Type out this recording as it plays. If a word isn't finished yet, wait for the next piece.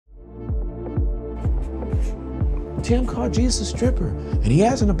Tim called Jesus a stripper, and he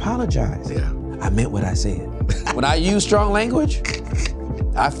hasn't apologized. Yeah. I meant what I said. When I use strong language,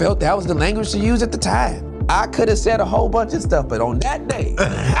 I felt that was the language to use at the time. I could have said a whole bunch of stuff, but on that day,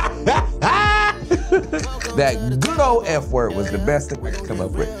 that good old F word was the best thing I could come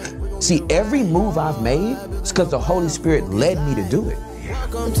up with. See, every move I've made is because the Holy Spirit led me to do it.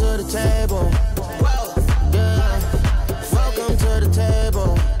 Welcome to the table. Welcome to the table. Welcome to the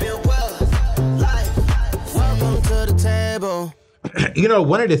table. You know,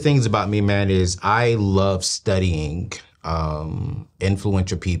 one of the things about me, man, is I love studying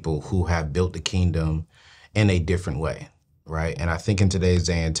influential people who have built the kingdom in a different way, right? And I think in today's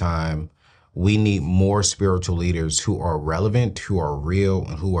day and time, we need more spiritual leaders who are relevant, who are real,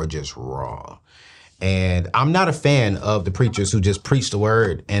 and who are just raw. And I'm not a fan of the preachers who just preach the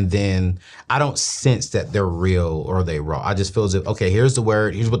word and then I don't sense that they're real or they raw. I just feel as if, okay, here's the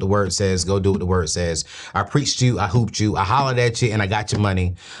word, here's what the word says, go do what the word says. I preached you, I hooped you, I hollered at you, and I got your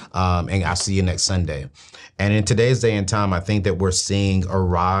money, and I'll see you next Sunday. And in today's day and time, I think that we're seeing a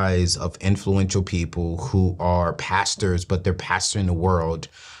rise of influential people who are pastors, but they're pastoring the world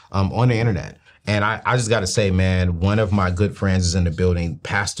on the internet. And I just got to say, man, one of my good friends is in the building,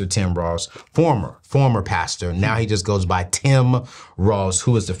 Pastor Tim Ross, former pastor. Now he just goes by Tim Ross,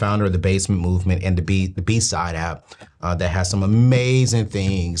 who is the founder of the Basement Movement and the B-Side app that has some amazing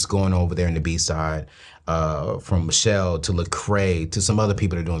things going over there in the B-Side, from Michelle to Lecrae to some other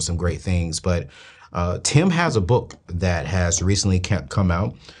people that are doing some great things. But Tim has a book that has recently come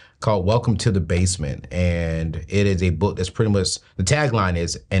out called Welcome to the Basement. And it is a book that's pretty much, the tagline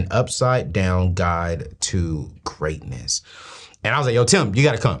is An Upside Down Guide to Greatness. And I was like, yo, Tim, you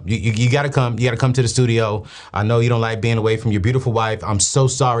gotta come. You gotta come. You gotta come to the studio. I know you don't like being away from your beautiful wife. I'm so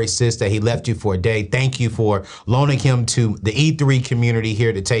sorry, sis, that he left you for a day. Thank you for loaning him to the E3 community here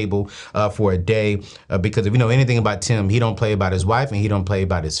at the table for a day. Because if you know anything about Tim, he don't play about his wife and he don't play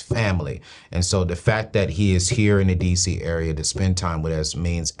about his family. And so the fact that he is here in the DC area to spend time with us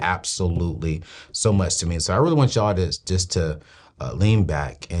means absolutely so much to me. So I really want y'all to just to lean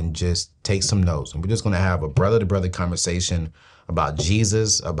back and just take some notes. And we're just gonna have a brother-to-brother conversation about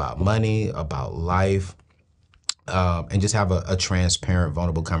Jesus, about money, about life, and just have a transparent,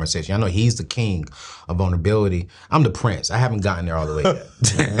 vulnerable conversation. I know he's the king of vulnerability. I'm the prince. I haven't gotten there all the way yet.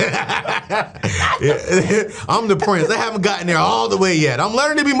 I'm the prince. I haven't gotten there all the way yet. I'm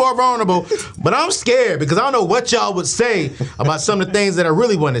learning to be more vulnerable, but I'm scared because I don't know what y'all would say about some of the things that I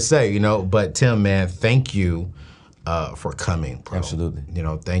really want to say, you know. But Tim, man, thank you for coming, bro. Absolutely. You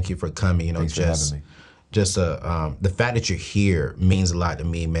know, thank you for coming. You know, Thanks for having me. Just the fact that you're here means a lot to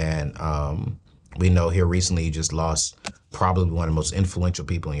me, man. We know here recently you just lost probably one of the most influential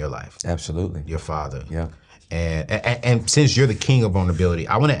people in your life. Absolutely. Your father. Yeah. And since you're the king of vulnerability,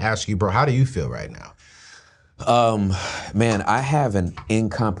 I want to ask you, bro, how do you feel right now? Man, I have an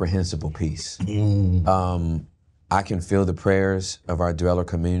incomprehensible peace. I can feel the prayers of our dweller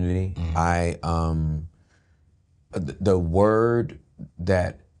community. The word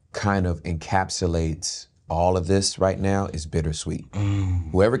that kind of encapsulates all of this right now is bittersweet.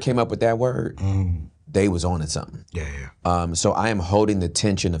 Whoever came up with that word, they was on to something. Yeah. So I am holding the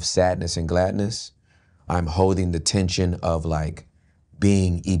tension of sadness and gladness. I'm holding the tension of like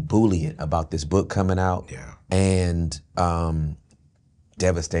being ebullient about this book coming out. Yeah. And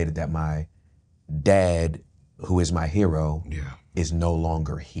devastated that my dad, who is my hero, is no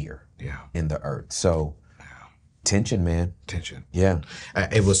longer here in the earth. So tension, man. Tension. Yeah.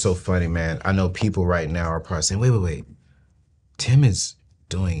 It was so funny, man. I know people right now are probably saying, wait. Tim is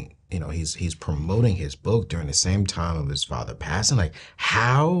doing, you know, he's promoting his book during the same time of his father passing. Like,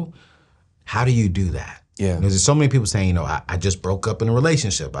 how do you do that? Yeah. Because there's so many people saying, you know, I just broke up in a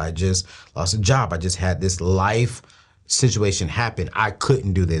relationship. I just lost a job. I just had this life situation happen. I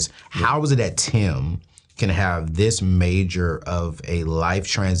couldn't do this. How is it that Tim can have this major of a life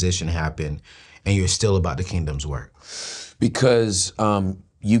transition happen and you're still about the kingdom's work? Because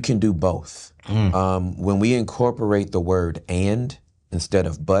you can do both. When we incorporate the word and instead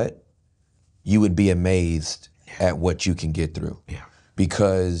of but, you would be amazed at what you can get through. Yeah.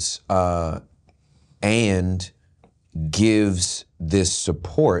 Because and gives this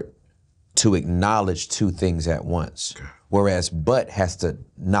support to acknowledge two things at once. Okay. Whereas but has to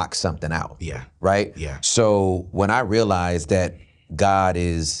knock something out. Yeah. Right? Yeah. So when I realized that God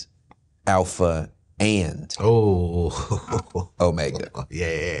is Alpha and Omega.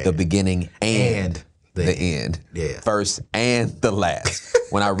 Yeah. The beginning and the end. Yeah. First and the last.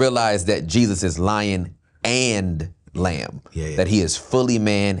 When I realized that Jesus is lion and lamb, that he is fully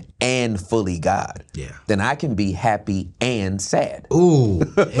man and fully God, then I can be happy and sad. Ooh,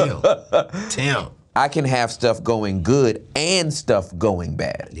 Tim. I can have stuff going good and stuff going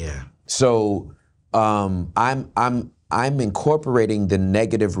bad. Yeah. So I'm incorporating the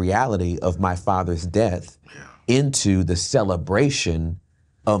negative reality of my father's death into the celebration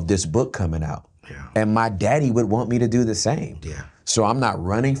of this book coming out. Yeah. And my daddy would want me to do the same. Yeah. So I'm not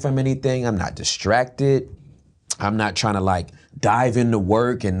running from anything. I'm not distracted. I'm not trying to like dive into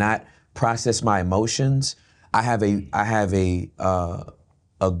work and not process my emotions. I have a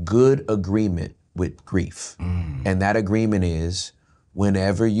good agreement with grief. And that agreement is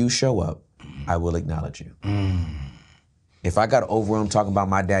whenever you show up, I will acknowledge you. If I got overwhelmed talking about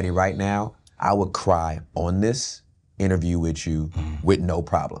my daddy right now, I would cry on this interview with you with no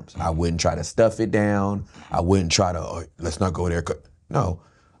problems. I wouldn't try to stuff it down. I wouldn't try to, oh, let's not go there. No,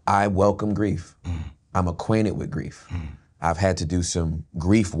 I welcome grief. I'm acquainted with grief. I've had to do some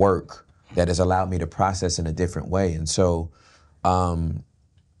grief work that has allowed me to process in a different way. And so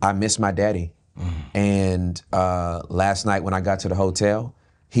I miss my daddy. And last night when I got to the hotel,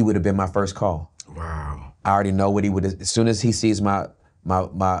 he would have been my first call. Wow. I already know what he would, as soon as he sees my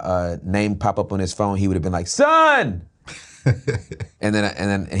name pop up on his phone, he would have been like, son! and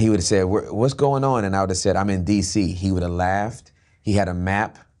then he would have said, what's going on? And I would have said, I'm in DC. He would have laughed. He had a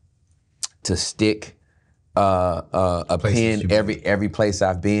map to stick a pin every place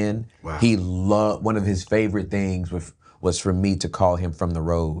I've been. Wow. He loved, one of his favorite things was for me to call him from the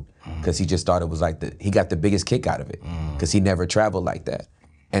road, because he just thought it was like he got the biggest kick out of it, because he never traveled like that.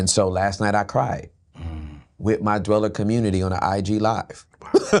 And so last night I cried with my dweller community on an IG Live,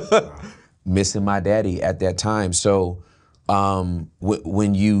 missing my daddy at that time. So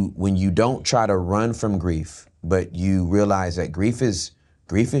when you don't try to run from grief, but you realize that grief is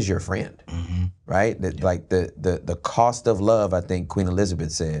your friend, right? That like the cost of love, I think Queen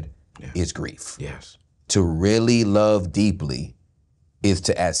Elizabeth said, is grief. Yes. To really love deeply is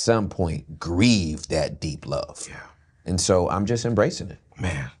to at some point grieve that deep love. Yeah. And so I'm just embracing it.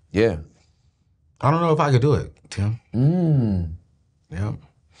 Man. Yeah. I don't know if I could do it, Tim. Yeah.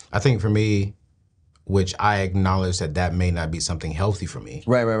 I think for me, which I acknowledge that may not be something healthy for me.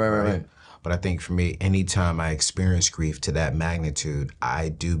 Right. But I think for me, anytime I experience grief to that magnitude, I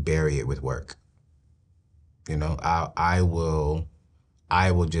do bury it with work. You know, I will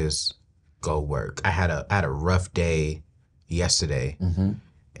just go work. I had a rough day yesterday,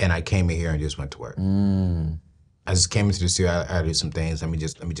 and I came in here and just went to work. I just came into the studio. I had to do some things. Let me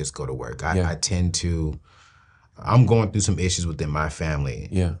just go to work. I tend to. I'm going through some issues within my family.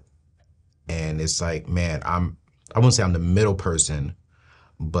 Yeah. And it's like, man, I wouldn't say I'm the middle person,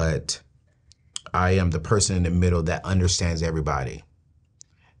 but I am the person in the middle that understands everybody.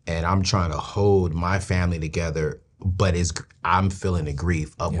 And I'm trying to hold my family together, but I'm feeling the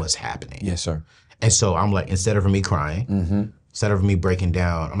grief of what's happening. Yes, sir. And so I'm like, instead of me crying, instead of me breaking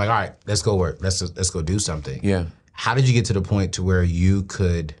down, I'm like, all right, let's go work. Let's go do something. Yeah. How did you get to the point to where you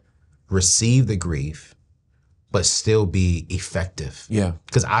could receive the grief, but still be effective? Yeah.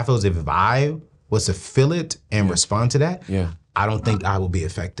 Because I feel as if I was to feel it and respond to that, I don't think I will be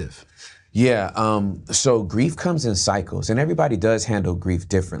effective. Yeah, so grief comes in cycles, and everybody does handle grief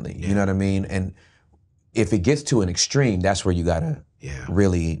differently. You know what I mean? And if it gets to an extreme, that's where you gotta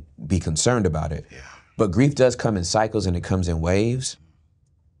really be concerned about it. Yeah. But grief does come in cycles, and it comes in waves.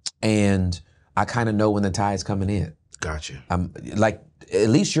 And I kind of know when the tide's coming in. Gotcha. I'm like, at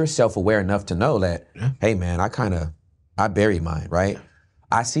least you're self-aware enough to know that, hey man, I bury mine, right?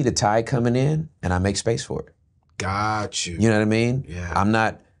 I see the tide coming in, and I make space for it. Got you. You know what I mean? Yeah.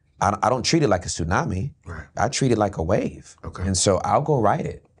 I don't treat it like a tsunami. Right. I treat it like a wave. Okay. And so I'll go ride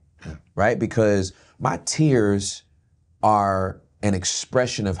it, right? Because my tears are an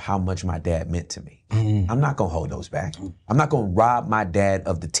expression of how much my dad meant to me. I'm not gonna hold those back. I'm not gonna rob my dad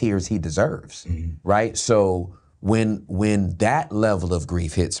of the tears he deserves, right? So when that level of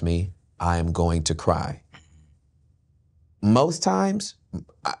grief hits me, I am going to cry. Most times,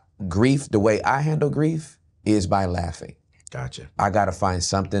 grief, the way I handle grief is by laughing. Gotcha. I gotta find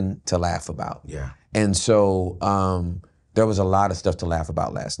something to laugh about. Yeah. And so there was a lot of stuff to laugh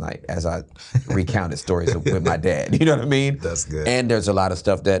about last night as I recounted stories with my dad. You know what I mean? That's good. And there's a lot of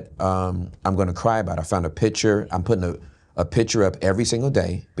stuff that I'm gonna cry about. I found a picture. I'm putting a picture up every single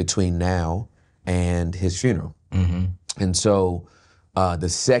day between now and his funeral. And so the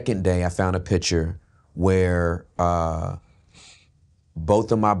second day I found a picture where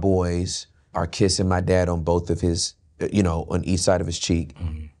both of my boys are kissing my dad on both of his, on each side of his cheek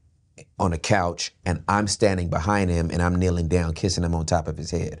on a couch, and I'm standing behind him and I'm kneeling down, kissing him on top of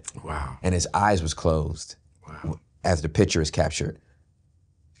his head. Wow. And his eyes was closed as the picture is captured.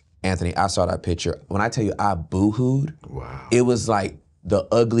 Anthony, I saw that picture. When I tell you I boo-hooed, it was like the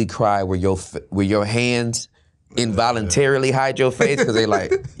ugly cry where your hands involuntarily hide your face because they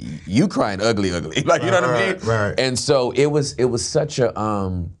like, you crying ugly. Like, you know what I mean? Right. And so it was such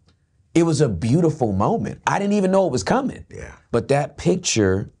a, it was a beautiful moment. I didn't even know it was coming. Yeah. But that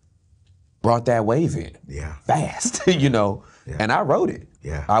picture brought that wave in. Yeah. Fast, you know? Yeah. And I wrote it.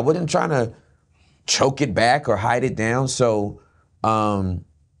 Yeah. I wasn't trying to choke it back or hide it down. So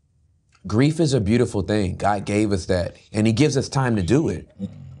grief is a beautiful thing. God gave us that, and he gives us time to do it.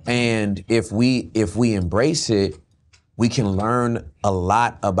 And if we embrace it, we can learn a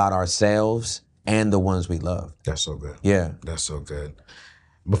lot about ourselves and the ones we love. That's so good. Yeah. That's so good.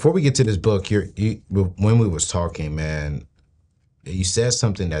 Before we get to this book, when we was talking, man, you said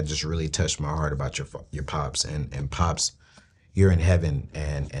something that just really touched my heart about your pops, and pops, you're in heaven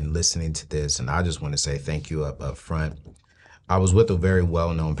and listening to this, and I just want to say thank you up front. I was with a very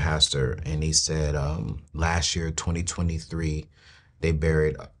well-known pastor, and he said last year, 2023, they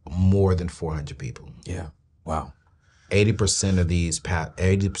buried more than 400 people. Yeah. Wow. 80% of these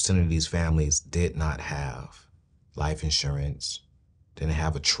families did not have life insurance, didn't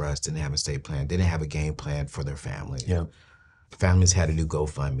have a trust, didn't have a estate plan, didn't have a game plan for their family. Yeah. Families had to do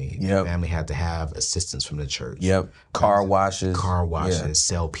GoFundMe. Yep. Family had to have assistance from the church. Yep. Car washes. Yeah.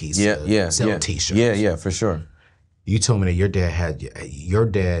 Sell pizza. Sell t-shirts. Yeah, for sure. You told me that your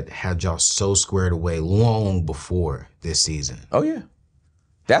dad had y'all so squared away long before this season. Oh yeah.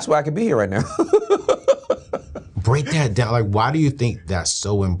 That's why I could be here right now. Break that down. Like, why do you think that's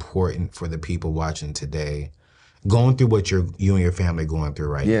so important for the people watching today, going through what you and your family going through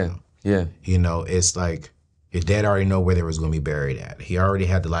right now? Yeah. You know, it's like your dad already know where they was going to be buried at. He already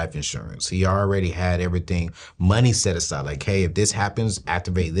had the life insurance. He already had everything, money set aside. Like, hey, if this happens,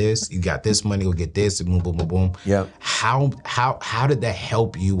 activate this. You got this money, go get this, boom, boom, boom, boom. Yep. How did that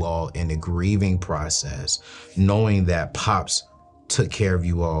help you all in the grieving process, knowing that Pops took care of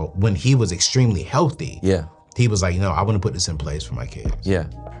you all when he was extremely healthy? Yeah. He was like, I want to put this in place for my kids. Yeah.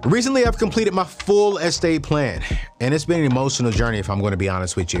 Recently, I've completed my full estate plan, and it's been an emotional journey, if I'm going to be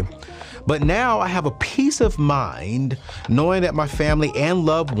honest with you. But now I have a peace of mind knowing that my family and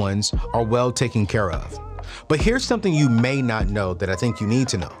loved ones are well taken care of. But here's something you may not know that I think you need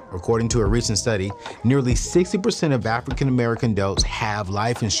to know. According to a recent study, nearly 60% of African American adults have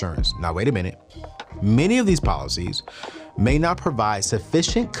life insurance. Now, wait a minute. Many of these policies may not provide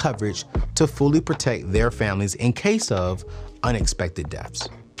sufficient coverage to fully protect their families in case of unexpected deaths.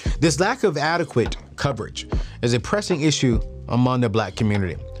 This lack of adequate coverage is a pressing issue among the Black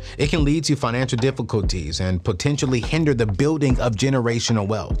community. It can lead to financial difficulties and potentially hinder the building of generational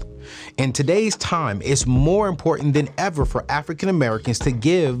wealth. In today's time, it's more important than ever for African Americans to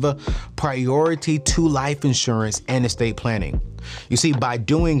give priority to life insurance and estate planning. You see, by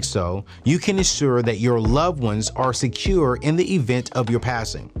doing so, you can ensure that your loved ones are secure in the event of your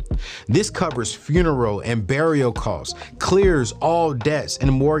passing. This covers funeral and burial costs, clears all debts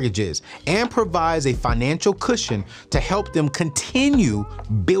and mortgages, and provides a financial cushion to help them continue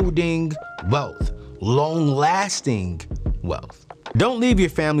building wealth, long-lasting wealth. Don't leave your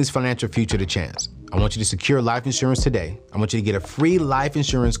family's financial future to chance. I want you to secure life insurance today. I want you to get a free life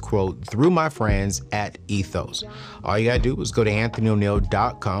insurance quote through my friends at Ethos. All you gotta do is go to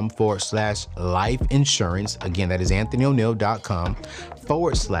anthonyoneal.com/life insurance. Again, that is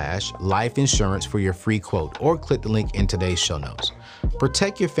anthonyoneal.com/life insurance for your free quote, or click the link in today's show notes.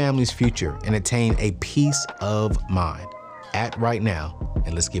 Protect your family's future and attain a peace of mind. Act right now,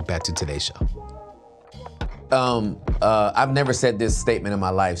 and let's get back to today's show. I've never said this statement in my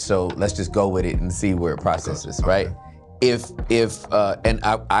life, so let's just go with it and see where it processes, right? And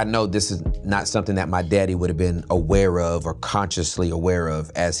I know this is not something that my daddy would have been aware of or consciously aware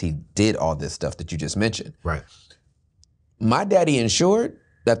of as he did all this stuff that you just mentioned. Right. My daddy ensured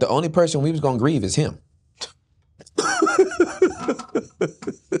that the only person we was gonna grieve is him.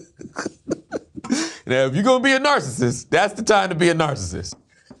 Now, if you're gonna be a narcissist, that's the time to be a narcissist.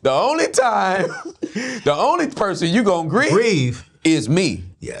 The only person you gonna grieve is me.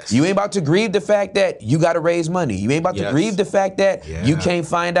 Yes. You ain't about to grieve the fact that you gotta raise money. You ain't about to grieve the fact that you can't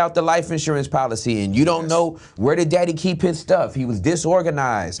find out the life insurance policy and you don't know where did daddy keep his stuff. He was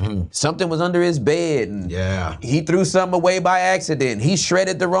disorganized. Something was under his bed and he threw something away by accident. He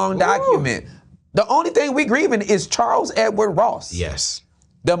shredded the wrong document. The only thing we grieving is Charles Edward Ross. Yes.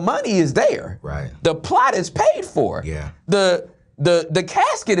 The money is there. Right. The plot is paid for. Yeah. The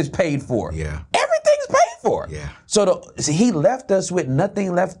casket is paid for. Yeah. Everything's paid for. Yeah. So he left us with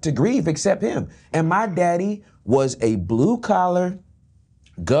nothing left to grieve except him. And my daddy was a blue collar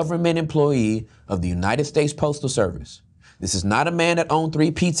government employee of the United States Postal Service. This is not a man that owned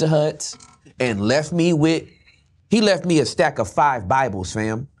 3 Pizza Huts and left me with He left me a stack of 5 Bibles,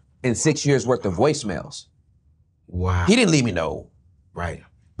 fam, and 6 years worth of voicemails. Wow. He didn't leave me no. Right.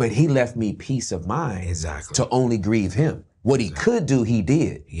 But he left me peace of mind. Exactly. To only grieve him. What he could do, he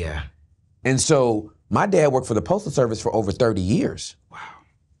did. Yeah. And so my dad worked for the Postal Service for over 30 years. Wow.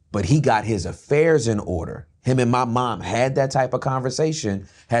 But he got his affairs in order. Him and my mom had that type of conversation,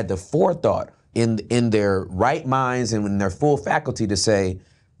 had the forethought in their right minds and in their full faculty to say,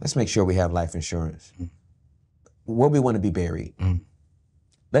 let's make sure we have life insurance. Where we want to be buried.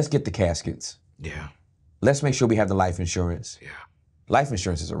 Let's get the caskets. Yeah. Let's make sure we have the life insurance. Yeah. Life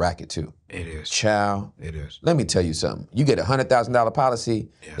insurance is a racket too. It is. Child. It is. Let me tell you something. You get a $100,000 policy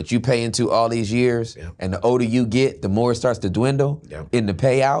that you pay into all these years, and the older you get, the more it starts to dwindle in the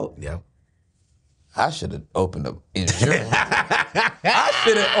payout. Yep. I should have opened up insurance. I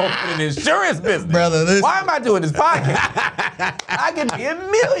should have opened an insurance business. Brother, listen. Why am I doing this podcast? I could be a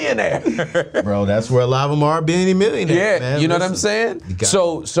millionaire. Bro, that's where a lot of them are being millionaires. Yeah, man. you know what I'm saying?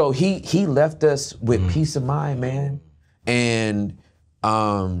 So he left us with peace of mind, man. And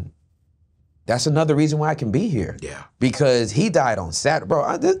that's another reason why I can be here. Yeah. Because he died on Saturday.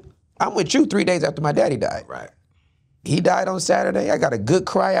 Bro, I'm with you 3 days after my daddy died. Right. He died on Saturday. I got a good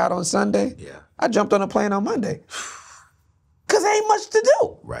cry out on Sunday. Yeah. I jumped on a plane on Monday. Cause there ain't much to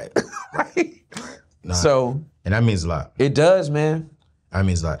do. Right. Right? Nah. So. And that means a lot. It does, man. That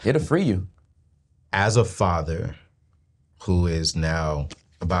means a lot. It'll free you. As a father who is now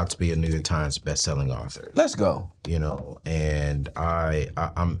about to be a New York Times bestselling author. Let's go. You know, and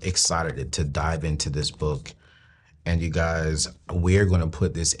I'm excited to dive into this book. And you guys, we're going to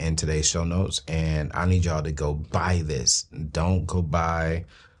put this in today's show notes, and I need y'all to go buy this. Don't go buy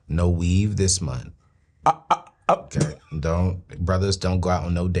no weave this month. Okay, brothers, don't go out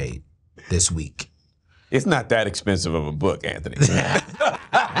on no date this week. It's not that expensive of a book, Anthony. I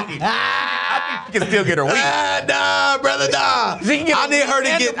think you can still get her weave. Nah, brother, nah. I need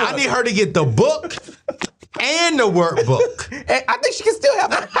her to get the book and the workbook. And I think she can still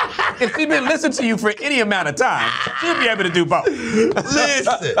have it. If she's been listening to you for any amount of time, she'll be able to do both.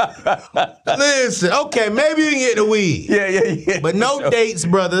 Listen. Okay, maybe you can get the weed. Yeah. But no dates,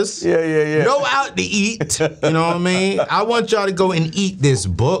 brothers. Yeah. No out to eat. You know what I mean? I want y'all to go and eat this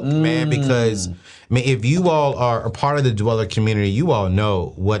book, man, because if you all are a part of the Dweller community, you all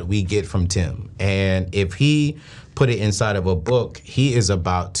know what we get from Tim. And if he put it inside of a book, he is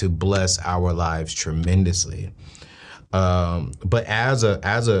about to bless our lives tremendously. But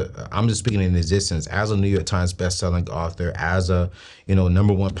I'm just speaking in existence, as a New York Times bestselling author, as a,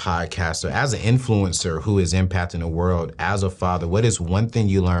 #1 podcaster, as an influencer who is impacting the world, as a father, what is one thing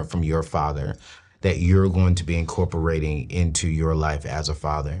you learned from your father that you're going to be incorporating into your life as a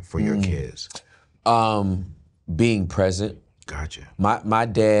father for your kids? Being present. Gotcha. My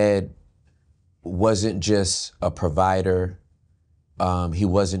dad wasn't just a provider. He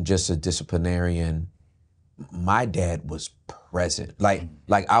wasn't just a disciplinarian. My dad was present. Like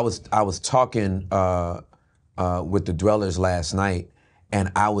I was talking with the Dwellers last night,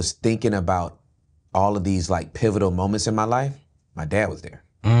 and I was thinking about all of these like pivotal moments in my life. My dad was there.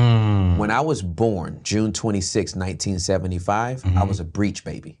 When I was born, June 26, 1975, I was a breech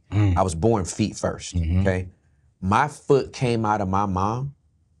baby. I was born feet first, okay? My foot came out of my mom.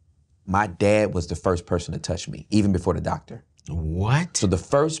 My dad was the first person to touch me, even before the doctor. What? So the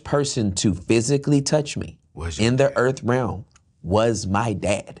first person to physically touch me in the earth realm was my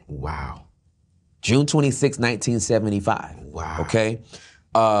dad. Wow. June 26, 1975. Wow. Okay?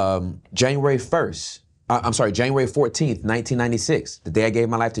 January 14th, 1996, the day I gave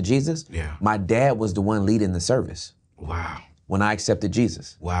my life to Jesus, my dad was the one leading the service. Wow. When I accepted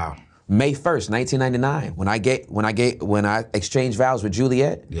Jesus. Wow. May 1st, 1999, when I exchanged vows with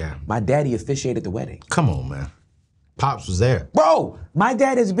Juliet, my daddy officiated the wedding. Come on, man. Pops was there. Bro, my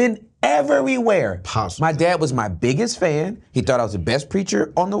dad has been everywhere. Pops. My dad was my biggest fan. He thought I was the best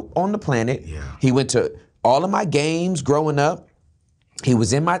preacher on the planet. Yeah. He went to all of my games growing up. He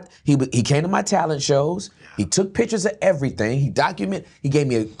was in he came to my talent shows. He took pictures of everything. He gave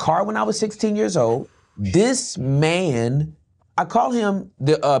me a car when I was 16 years old. This man, I call him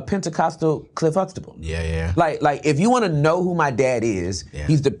the Pentecostal Cliff Huxtable. Yeah. Like if you want to know who my dad is,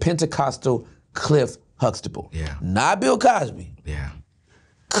 he's the Pentecostal Cliff Huxtable. Yeah. Not Bill Cosby. Yeah.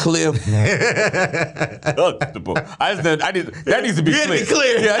 Cliff Huxtable. That needs to be clear. Be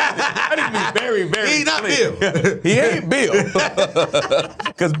clear. Yeah, that needs to be very, very He's not clear. Bill. He ain't Bill.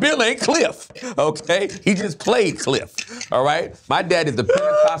 Because Bill ain't Cliff, okay? He just played Cliff, all right? My dad is the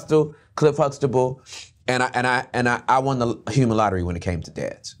Pentecostal Cliff Huxtable, and I won the human lottery when it came to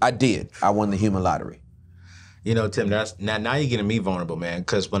dads. I did. I won the human lottery. You know, Tim, that's now you're getting me vulnerable, man.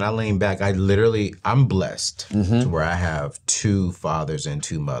 Because when I lean back, I'm blessed to where I have 2 fathers and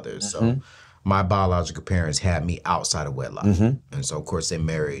 2 mothers. So my biological parents had me outside of wedlock. And so, of course, they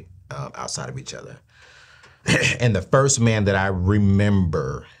married outside of each other. And the first man that I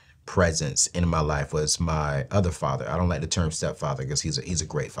remember presence in my life was my other father. I don't like the term stepfather because he's a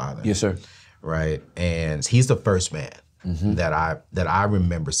great father. Yes, sir. Right? And he's the first man that I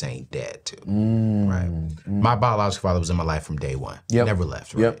remember saying dad to. Right? My biological father was in my life from day one. Yep. Never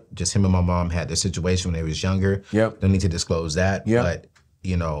left. Right? Yep. Just him and my mom had their situation when they was younger. Yep. Don't need to disclose that. Yep. But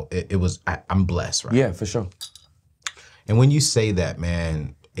you know, I'm blessed, right? Yeah, for sure. And when you say that,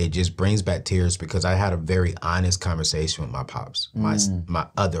 man, it just brings back tears because I had a very honest conversation with my pops, my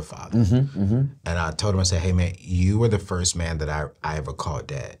other father. And I told him, I said, hey, man, you were the first man that I ever called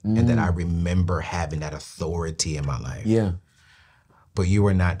dad. And that I remember having that authority in my life. Yeah. But you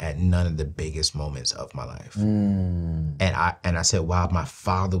were not at none of the biggest moments of my life. And I said, while my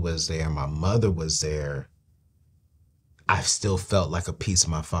father was there, my mother was there, I still felt like a piece of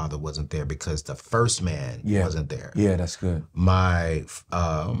my father wasn't there because the first man wasn't there. Yeah, that's good. My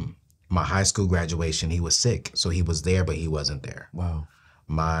high school graduation, he was sick. So he was there, but he wasn't there. Wow.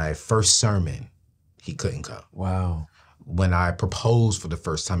 My first sermon, he couldn't come. Wow. When I proposed for the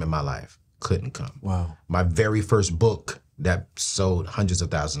first time in my life, couldn't come. Wow. My very first book that sold hundreds of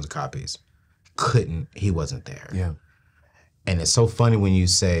thousands of copies, he wasn't there. Yeah. And it's so funny when you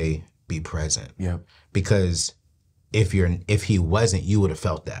say, be present. Yeah. Because if he wasn't, you would have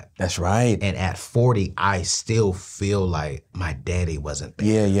felt that. That's right. And at 40, I still feel like my daddy wasn't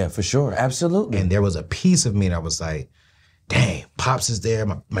there. Yeah, for sure. Absolutely. And there was a piece of me that was like, dang, Pops is there,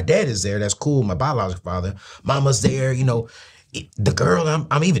 my dad is there, that's cool, my biological father, Mama's there, you know, the girl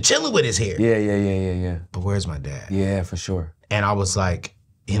I'm even chilling with is here. Yeah. But where's my dad? Yeah, for sure. And I was like,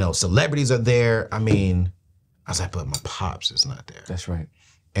 you know, celebrities are there. I mean, I was like, but my Pops is not there. That's right.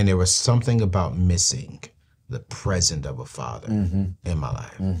 And there was something about missing the presence of a father in my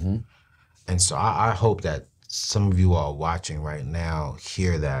life. And so I hope that some of you all watching right now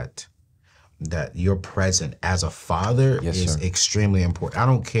hear that your presence as a father is extremely important. I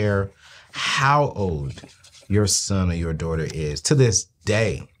don't care how old your son or your daughter is. To this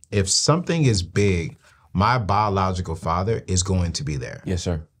day, if something is big, my biological father is going to be there. Yes,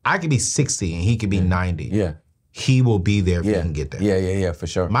 sir. I could be 60 and he could be 90. Yeah. He will be there if he can get there. Yeah, for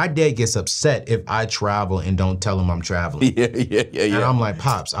sure. My dad gets upset if I travel and don't tell him I'm traveling. Yeah. And I'm like,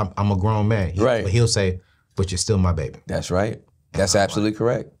 Pops, I'm a grown man. Right. But he'll say, but you're still my baby. That's right. That's absolutely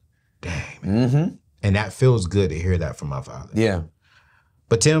correct. Dang, man. And that feels good to hear that from my father. Yeah.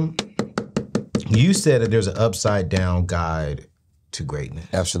 But Tim, you said that there's an upside down guide to greatness.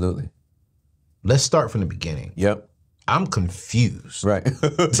 Absolutely. Let's start from the beginning. Yep. I'm confused. Right.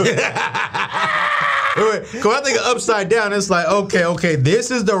 Because I think of upside down, it's like, okay,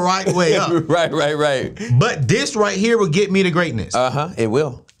 this is the right way up. Right. But this right here will get me to greatness. It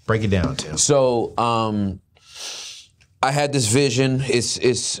will. Break it down, Tim. So, I had this vision. It's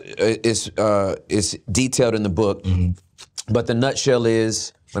detailed in the book, but the nutshell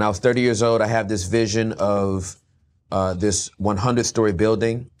is when I was 30 years old, I have this vision of this 100-story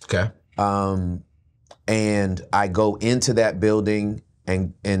building. Okay. And I go into that building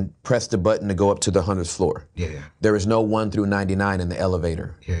and press the button to go up to the 100th floor. Yeah. There is no 1 through 99 in the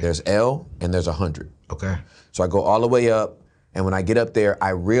elevator. Yeah. There's L and there's 100. Okay. So I go all the way up, and when I get up there,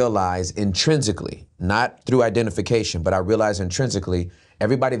 I realize intrinsically, not through identification, but I realize intrinsically,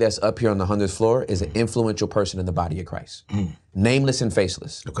 everybody that's up here on the 100th floor is an influential person in the body of Christ. Nameless and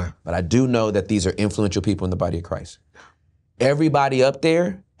faceless. Okay. But I do know that these are influential people in the body of Christ. Everybody up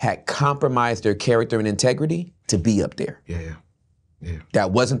there had compromised their character and integrity to be up there. Yeah. That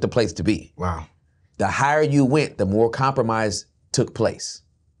wasn't the place to be. Wow. The higher you went, the more compromise took place.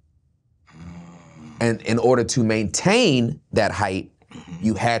 And in order to maintain that height,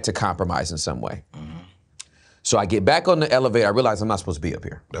 you had to compromise in some way. So I get back on the elevator. I realize I'm not supposed to be up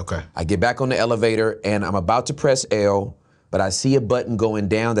here. Okay. I get back on the elevator and I'm about to press L, but I see a button going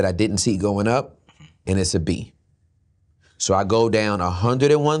down that I didn't see going up, and it's a B. So I go down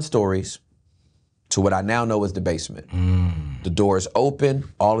 101 stories to what I now know is the basement. The door is open.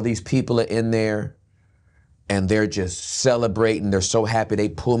 All of these people are in there, and they're just celebrating. They're so happy. They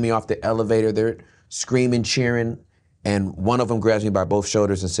pull me off the elevator. They're screaming, cheering, and one of them grabs me by both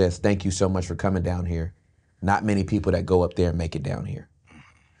shoulders and says, "Thank you so much for coming down here. Not many people that go up there and make it down here."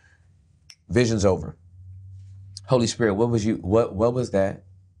 Vision's over. Holy Spirit, what was that?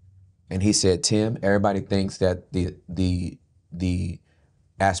 And he said, "Tim, everybody thinks that the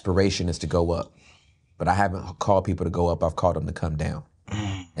aspiration is to go up. But I haven't called people to go up, I've called them to come down."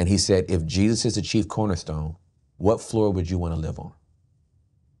 And he said, if Jesus is the chief cornerstone, what floor would you want to live on?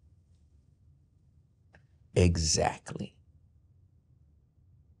 Exactly.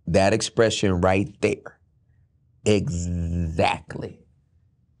 That expression right there. Exactly.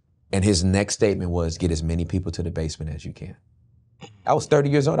 And his next statement was, get as many people to the basement as you can. I was 30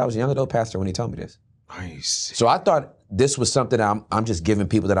 years old. I was a young adult pastor when he told me this. Nice. So I thought this was something I'm just giving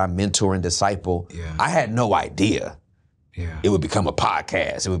people that I mentor and disciple. Yeah. I had no idea Yeah. it would become a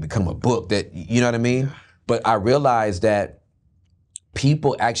podcast. It would become a book that, you know what I mean? Yeah. But I realized that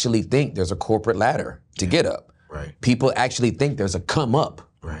people actually think there's a corporate ladder to get up. Right. People actually think there's a come up.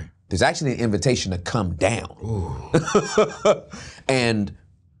 Right. There's actually an invitation to come down. Ooh. And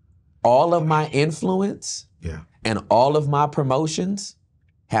all of my influence and all of my promotions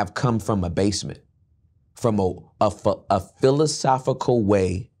have come from a basement, from a philosophical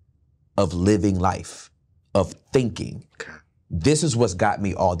way of living life, of thinking. Okay. This is what's got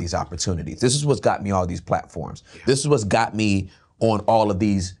me all these opportunities. This is what's got me all these platforms. Yeah. This is what's got me on all of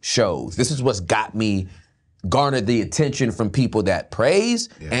these shows. This is what's got me garnered the attention from people that praise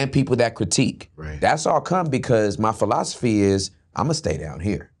and people that critique. Right. That's all come because my philosophy is I'm gonna stay down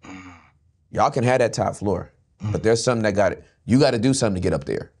here. Y'all can have that top floor, but there's something that you got to do something to get up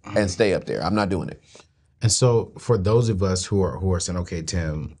there and stay up there. I'm not doing it. And so for those of us who are saying, okay,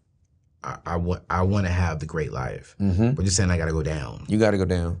 Tim, I want to have the great life, but you're saying I got to go down. You got to go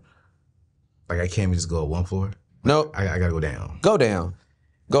down. Like I can't just go up one floor. No, I got to go down. Go down.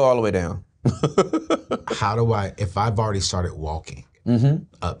 Go all the way down. How do if I've already started walking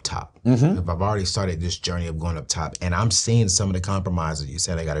up top, if I've already started this journey of going up top, and I'm seeing some of the compromises you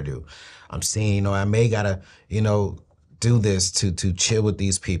said I got to do, I'm seeing, I may gotta, do this to chill with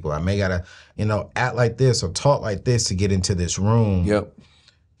these people. I may gotta, act like this or talk like this to get into this room. Yep.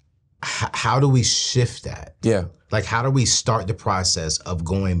 How do we shift that? Yeah. Like, how do we start the process of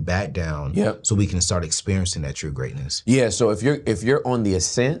going back down so we can start experiencing that true greatness? Yeah, so if you're on the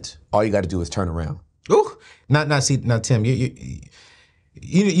ascent, all you got to do is turn around. Ooh, now Tim,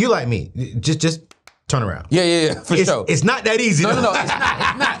 you like me. Just turn around. Yeah, for sure. It's not that easy. No,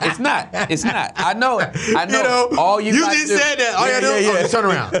 it's not. I know. All you just said that. All you gotta do is turn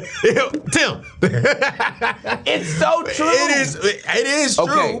around. Tim. It's so true. It is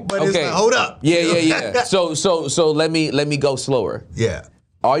true, but it's like, hold up. Yeah. So let me go slower. Yeah.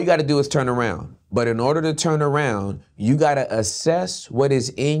 All you got to do is turn around. But in order to turn around, you got to assess what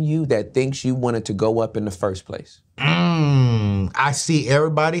is in you that thinks you wanted to go up in the first place. I see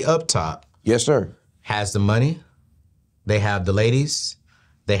everybody up top. Yes, sir. Has the money, they have the ladies,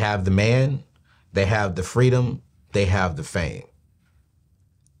 they have the man, they have the freedom, they have the fame.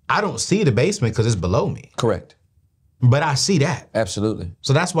 I don't see the basement because it's below me. Correct. But I see that. Absolutely.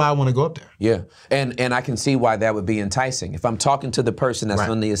 So that's why I want to go up there. Yeah. And I can see why that would be enticing. If I'm talking to the person that's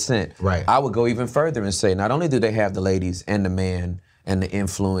on the ascent, I would go even further and say, not only do they have the ladies and the man and the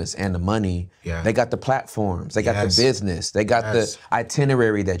influence and the money, they got the platforms, they got the business, they got the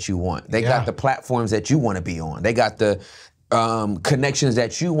itinerary that you want, they got the platforms that you want to be on, they got the connections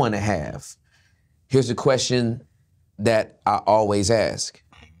that you want to have. Here's a question that I always ask.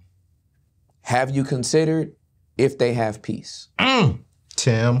 Have you considered if they have peace?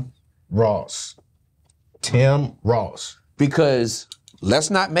 Tim Ross. Because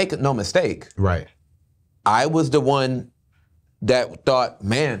let's not make no mistake. Right. I was the one that thought,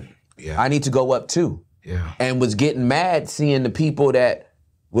 man, I need to go up too. Yeah. And was getting mad seeing the people that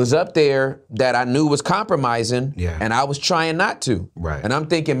was up there that I knew was compromising, and I was trying not to. Right. And I'm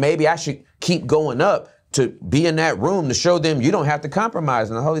thinking maybe I should keep going up to be in that room to show them you don't have to compromise.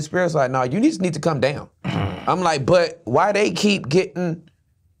 And the Holy Spirit's like, no, you just need to come down. I'm like, but why they keep getting,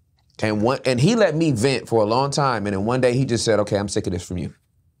 and he let me vent for a long time. And then one day he just said, okay, I'm sick of this from you.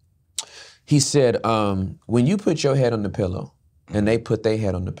 He said, when you put your head on the pillow and they put their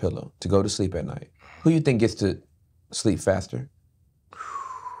head on the pillow to go to sleep at night, who you think gets to sleep faster?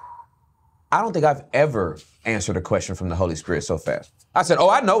 I don't think I've ever answered a question from the Holy Spirit so fast. I said, oh,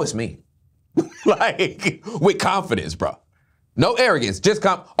 I know it's me. Like, with confidence, bro. No arrogance, just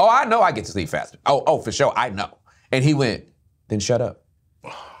oh, I know I get to sleep faster. Oh, for sure, I know. And he went, then shut up. Oh,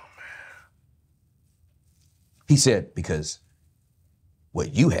 man. He said, because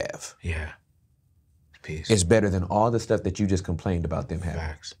what you have peace is better than all the stuff that you just complained about them having.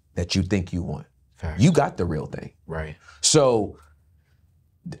 Facts. That you think you want. Facts. You got the real thing. Right. So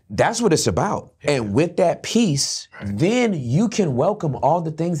that's what it's about. Yeah. And with that peace, then you can welcome all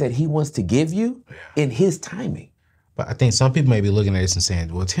the things that he wants to give you in his timing. But I think some people may be looking at this and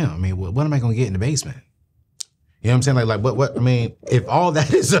saying, well, Tim, I mean, what am I going to get in the basement? You know what I'm saying? Like what, I mean, if all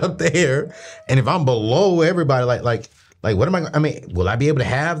that is up there and if I'm below everybody, like Like, what am I will I be able to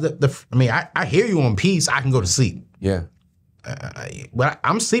have I hear you on peace. I can go to sleep. Yeah. But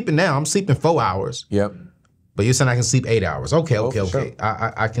I'm sleeping now. I'm sleeping 4 hours. Yep. But you're saying I can sleep 8 hours. Okay. Sure.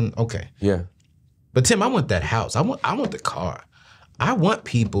 I can, okay. Yeah. But Tim, I want that house. I want the car. I want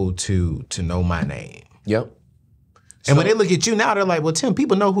people to know my name. Yep. And when they look at you now, they're like, well, Tim,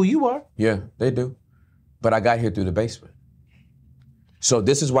 people know who you are. Yeah, they do. But I got here through the basement. So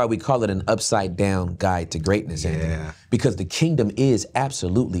this is why we call it an upside down guide to greatness, Anthony. Because the kingdom is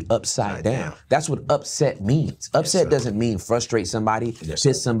absolutely upside down. That's what upset means. Upset doesn't mean frustrate somebody,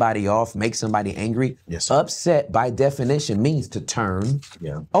 piss somebody off, make somebody angry. Upset by definition means to turn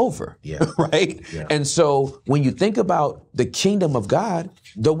over, right? And so when you think about the kingdom of God,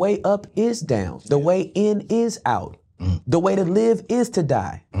 the way up is down. The way in is out. The way to live is to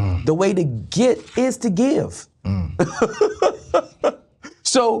die. The way to get is to give.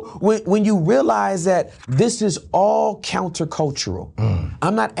 So when you realize that this is all countercultural,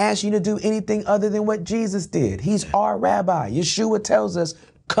 I'm not asking you to do anything other than what Jesus did. He's our rabbi. Yeshua tells us,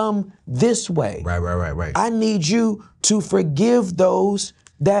 come this way. Right. I need you to forgive those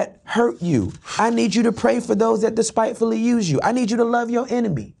that hurt you. I need you to pray for those that despitefully use you. I need you to love your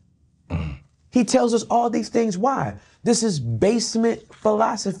enemy. He tells us all these things. Why? This is basement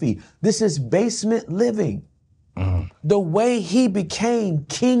philosophy. This is basement living. The way he became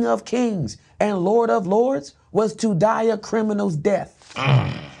King of Kings and Lord of Lords was to die a criminal's death.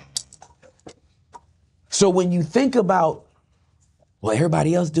 So when you think about, well,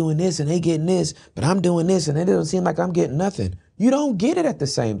 everybody else doing this and they getting this, but I'm doing this and it doesn't seem like I'm getting nothing. You don't get it at the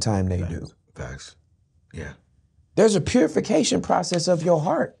same time they do. Facts. Yeah. There's a purification process of your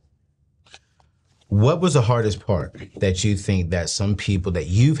heart. What was the hardest part that you think that some people that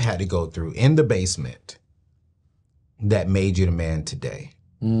you've had to go through in the basement that made you the man today?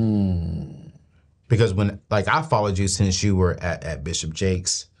 Because I followed you since you were at Bishop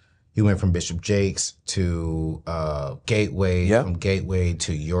Jakes. You went from Bishop Jakes to Gateway, from Gateway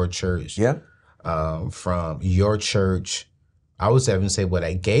to your church. From your church, I would even say,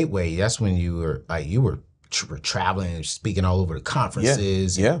 at Gateway, that's when you were traveling and speaking all over the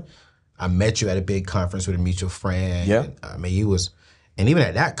conferences. I met you at a big conference with a mutual friend. And even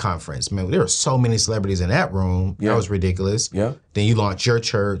at that conference, man, there were so many celebrities in that room. That was ridiculous. Then you launched your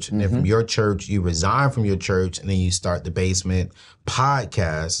church, and then from your church, you resign from your church, and then you start the Basement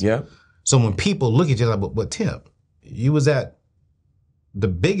podcast. So when people look at you, like, but Tim, you was at the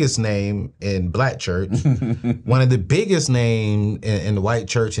biggest name in Black church, one of the biggest name in the white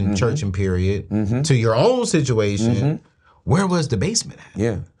church and church and period, to your own situation. Where was the basement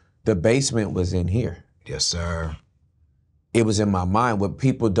at? The basement was in here. Yes, sir. It was in my mind. What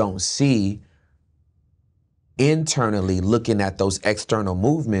people don't see internally looking at those external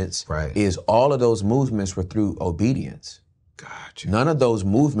movements is all of those movements were through obedience. Gotcha. None of those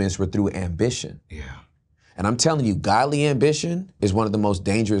movements were through ambition. And I'm telling you, godly ambition is one of the most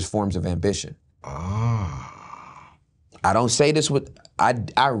dangerous forms of ambition. I don't say this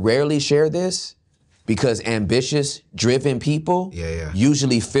I rarely share this because ambitious, driven people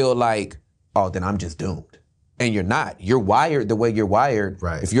usually feel like, oh, then I'm just doomed. And you're not. You're wired the way you're wired.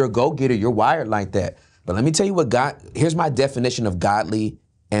 If you're a go-getter, you're wired like that. But let me tell you here's my definition of godly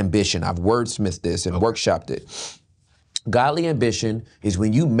ambition. I've wordsmithed this and workshopped it. Godly ambition is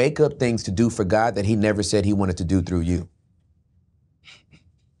when you make up things to do for God that he never said he wanted to do through you.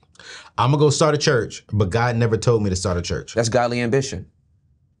 I'm gonna go start a church, but God never told me to start a church. That's godly ambition.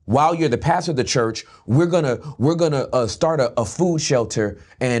 While you're the pastor of the church, we're gonna start a food shelter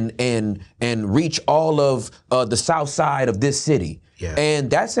and reach all of the south side of this city. And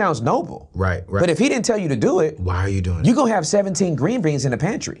that sounds noble. Right. But if he didn't tell you to do it, why are you doing it? You're gonna have 17 green beans in the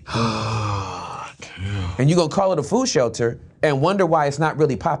pantry. And you're gonna call it a food shelter and wonder why it's not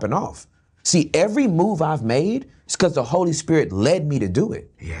really popping off. See, every move I've made is because the Holy Spirit led me to do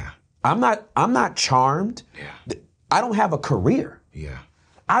it. I'm not charmed. I don't have a career.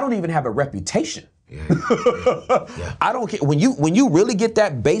 I don't even have a reputation. I don't care. When you really get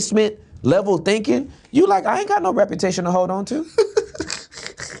that basement level thinking, you like, I ain't got no reputation to hold on to.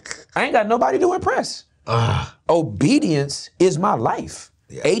 I ain't got nobody to impress. Obedience is my life.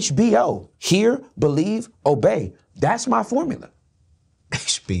 HBO, hear, believe, obey. That's my formula.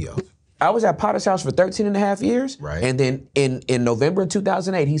 HBO. I was at Potter's house for 13 and a half years. And then in November of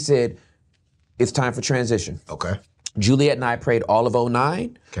 2008, he said, it's time for transition. Juliet and I prayed all of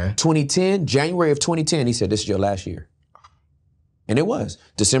 2009. 2010, January of 2010, he said, this is your last year. And it was.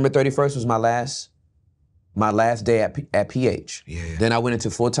 December 31st was my last day at PH. Then I went into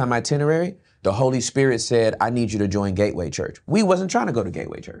full-time itinerary. The Holy Spirit said, I need you to join Gateway Church. We wasn't trying to go to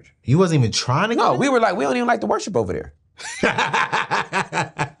Gateway Church. You wasn't even trying to go? No, we were like, we don't even like to worship over there.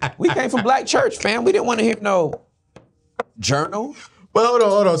 We came from black church, fam. We didn't want to hear no journal. But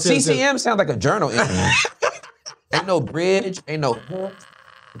hold on. CCM sounds like a journal instrument. Ain't no bridge, ain't no hook.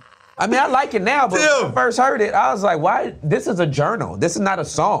 I mean, I like it now, but when I first heard it, I was like, why? This is a journal. This is not a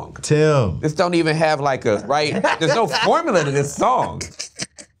song. Tim. This don't even have like a there's no formula to this song.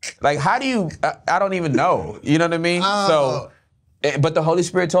 Like, how do you, I don't even know. You know what I mean? But the Holy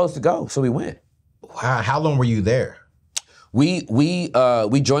Spirit told us to go, so we went. Wow, how long were you there? We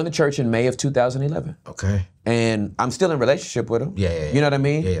joined the church in May of 2011. Okay. And I'm still in relationship with him. Yeah. You know what I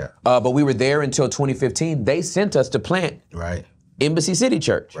mean? Yeah. But we were there until 2015. They sent us to plant Embassy City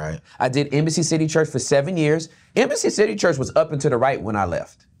Church. Right. I did Embassy City Church for 7 years. Embassy City Church was up and to the right when I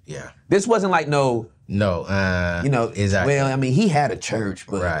left. Yeah. This wasn't like exactly. Well, I mean, he had a church,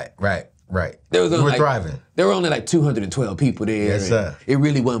 but right. There was only thriving. There were only like 212 people there. Yes, sir. It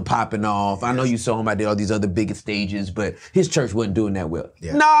really wasn't popping off. I know you saw him out there all these other bigger stages, but his church wasn't doing that well.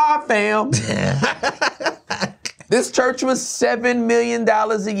 Yeah. Nah, fam. This church was $7 million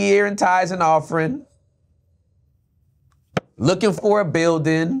a year in tithes and offering. Looking for a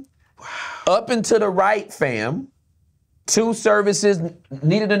building. Wow. Up and to the right, fam. 2 services,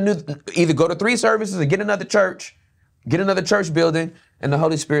 needed a new, either go to 3 services or get another church building. And the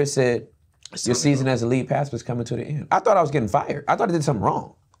Holy Spirit said, your season as a lead pastor is coming to the end. I thought I was getting fired. I thought I did something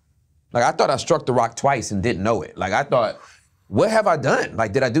wrong. Like, I thought I struck the rock twice and didn't know it. Like, I thought, what have I done?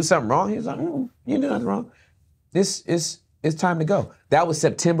 Like, did I do something wrong? He was like, you did nothing wrong. It's time to go. That was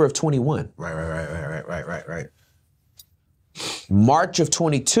September of 21. Right. March of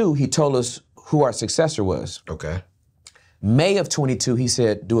 22, he told us who our successor was. Okay. May of 22, he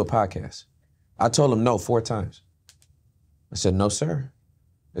said, do a podcast. I told him no 4 times. I said, no, sir.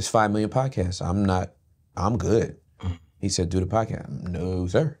 There's 5 million podcasts. I'm good. He said, do the podcast. No,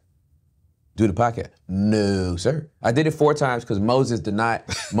 sir. Do the podcast. No, sir. I did it 4 times because Moses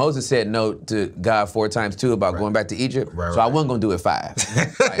said no to God 4 times too about going back to Egypt. I wasn't gonna do it 5.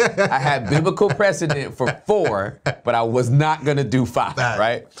 Like, I had biblical precedent for 4, but I was not gonna do 5,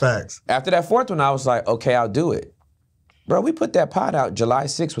 right? Facts. After that 4th one, I was like, okay, I'll do it. Bro, we put that pod out July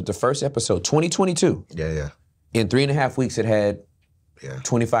 6th with the first episode, 2022. Yeah. In 3.5 weeks, it had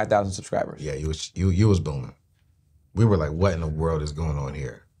 25,000 subscribers. Yeah, you was booming. We were like, what in the world is going on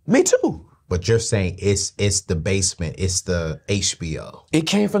here? Me too. But you're saying it's the basement, it's the HBO. It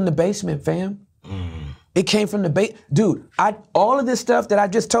came from the basement, fam. It came from the dude. All of this stuff that I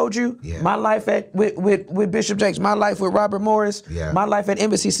just told you, my life with Bishop Jakes, my life with Robert Morris, my life at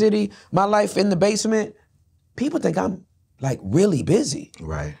Embassy City, my life in the basement. People think I'm like really busy.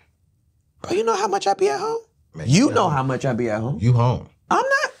 Right. Bro, you know how much I be at home? Man, you know how much I be at home. You home. I'm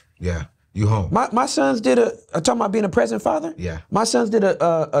not. Yeah, you home. My sons did I'm talking about being a present father. Yeah. My sons did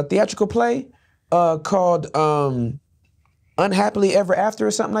a theatrical play called Unhappily Ever After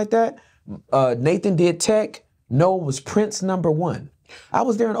or something like that. Nathan did tech. Noah was Prince #1. I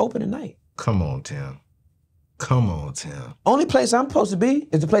was there on opening night. Come on, Tim. Only place I'm supposed to be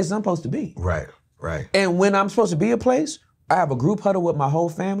is the place I'm supposed to be. Right. And when I'm supposed to be a place, I have a group huddle with my whole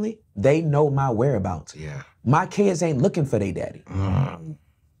family. They know my whereabouts. Yeah. My kids ain't looking for their daddy.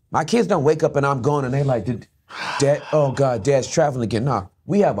 My kids don't wake up and I'm gone and they like, Dad, oh God, Dad's traveling again. Nah,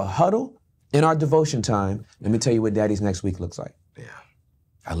 we have a huddle in our devotion time. Let me tell you what Daddy's next week looks like. Yeah.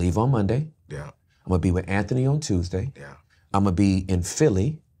 I leave on Monday. Yeah. I'm gonna be with Anthony on Tuesday. Yeah. I'm gonna be in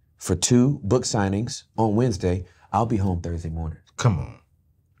Philly for 2 book signings on Wednesday. I'll be home Thursday morning. Come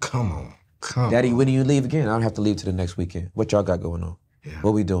on. Daddy, when do you leave again? I don't have to leave till the next weekend. What y'all got going on? Yeah.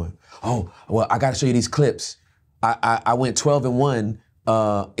 What we doing? Oh, well, I gotta show you these clips. I went 12-1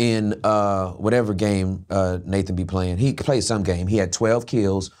 in whatever game Nathan be playing. He played some game. He had 12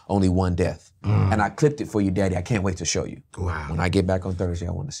 kills, only 1 death. And I clipped it for you, Daddy. I can't wait to show you. Wow. When I get back on Thursday,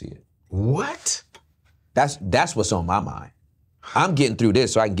 I want to see it. What? That's what's on my mind. I'm getting through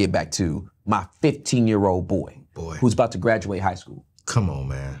this so I can get back to my 15-year-old boy who's about to graduate high school. Come on,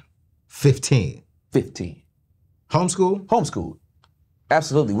 man. 15. Homeschooled.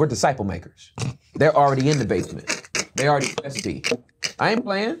 Absolutely. We're disciple makers. They're already in the basement. They already SD. I ain't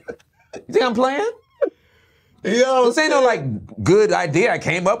playing. You think I'm playing? Yo, this ain't no like good idea I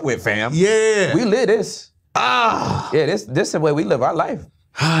came up with, fam. Yeah. We live this. Yeah, this is the way we live our life.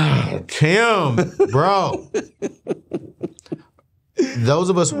 Tim, bro. Those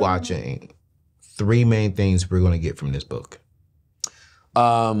of us watching, 3 main things we're gonna get from this book.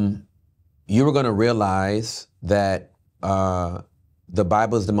 You were gonna realize that the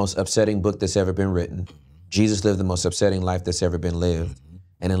Bible is the most upsetting book that's ever been written. Jesus lived the most upsetting life that's ever been lived.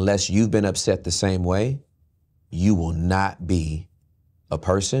 And unless you've been upset the same way, you will not be a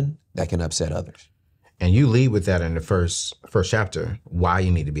person that can upset others. And you lead with that in the first chapter, why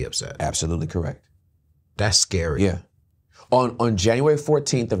you need to be upset. Absolutely correct. That's scary. Yeah. On January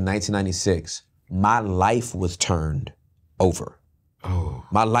 14th of 1996, my life was turned over. Oh.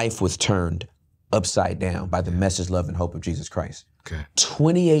 My life was turned upside down by the message, love, and hope of Jesus Christ. Okay.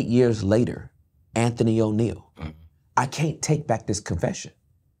 28 years later, Anthony ONeal. I can't take back this confession.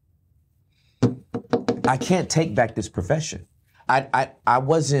 I can't take back this profession. I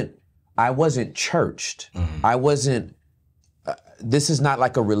wasn't churched. I wasn't. This is not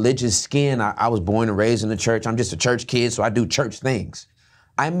like a religious skin. I was born and raised in the church. I'm just a church kid, so I do church things.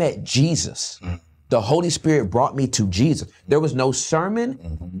 I met Jesus. The Holy Spirit brought me to Jesus. There was no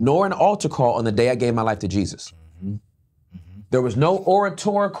sermon nor an altar call on the day I gave my life to Jesus. There was no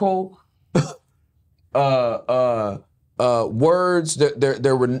oratorical words.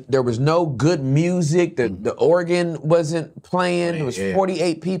 There was no good music. The organ wasn't playing. There was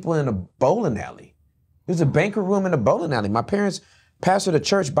 48 people in a bowling alley. There was a banquet room in a bowling alley. My parents pastored a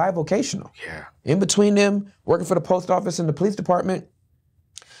church bivocational. Yeah. In between them, working for the post office and the police department,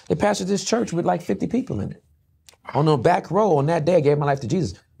 they pastored this church with like 50 people in it. On the back row on that day, I gave my life to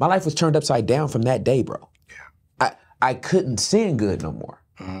Jesus. My life was turned upside down from that day, bro. Yeah. I couldn't sing good no more.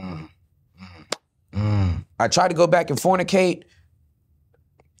 I tried to go back and fornicate.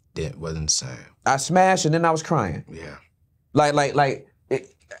 It wasn't the same. I smashed and then I was crying. Yeah.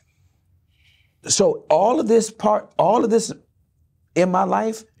 So all of this in my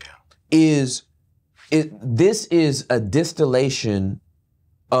life this is a distillation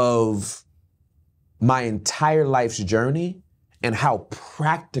of my entire life's journey and how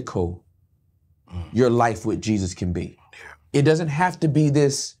practical your life with Jesus can be. Yeah. It doesn't have to be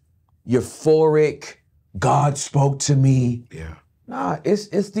this euphoric, God spoke to me. Yeah. Nah,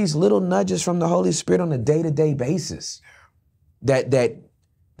 it's these little nudges from the Holy Spirit on a day-to-day basis that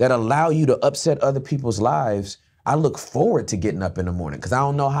allow you to upset other people's lives. I look forward to getting up in the morning because I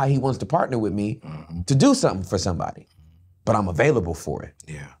don't know how he wants to partner with me to do something for somebody, but I'm available for it.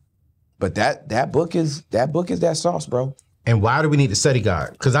 Yeah. But that book is that sauce, bro. And why do we need to study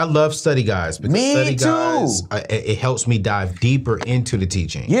God? Because I love study guides. Because Me study too. Guides, it helps me dive deeper into the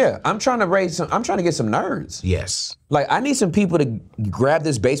teaching. Yeah, I'm trying to get some nerds. Yes. Like I need some people to grab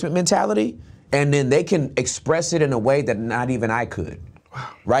this basement mentality and then they can express it in a way that not even I could. Wow.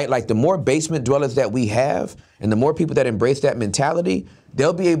 Right? Like the more basement dwellers that we have and the more people that embrace that mentality,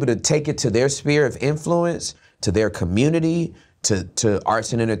 they'll be able to take it to their sphere of influence, to their community, to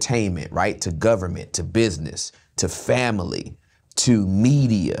arts and entertainment, right? To government, to business, to family, to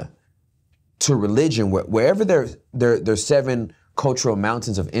media, to religion, wherever there's 7 cultural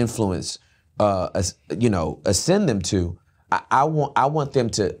mountains of influence, ascend them to. I want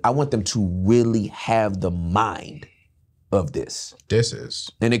them to really have the mind of this.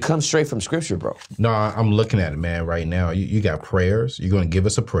 And it comes straight from scripture, bro. No, I'm looking at it, man, right now. You got prayers. You're going to give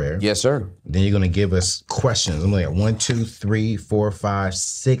us a prayer. Yes, sir. Then you're going to give us questions. I'm looking at 1, 2, 3, 4, 5,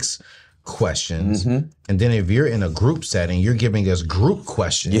 6 questions. And then if you're in a group setting, you're giving us group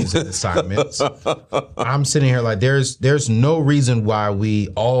questions and assignments. I'm sitting here like there's no reason why we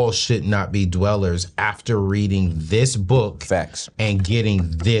all should not be dwellers after reading this book. Facts. And getting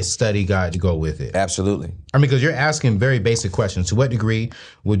this study guide to go with it. Absolutely. I mean, because you're asking very basic questions. To what degree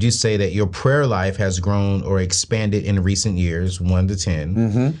would you say that your prayer life has grown or expanded in recent years, 1 to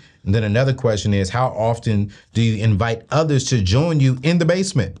 10? And then another question is, how often do you invite others to join you in the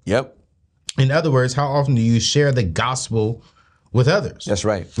basement? Yep. In other words, how often do you share the gospel with others? That's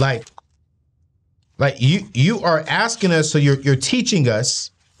right. Like you are asking us, so you're teaching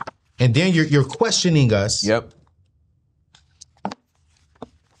us, and then you're questioning us. Yep.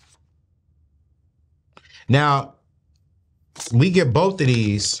 Now, we get both of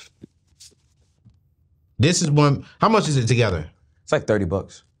these. This is one. How much is it together? It's like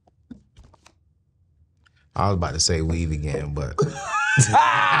 $30. I was about to say weave again, but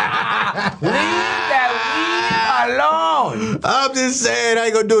Leave that weed alone. I'm just saying I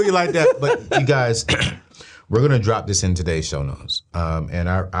ain't gonna do you like that. But you guys, we're gonna drop this in today's show notes, and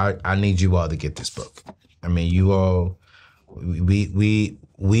I need you all to get this book. I mean, you all, we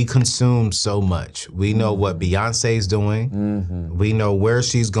consume so much. We know what Beyonce's doing. We know where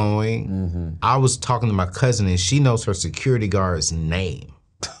she's going. I was talking to my cousin, and she knows her security guard's name.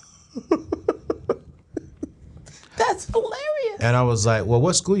 That's hilarious. And I was like, well,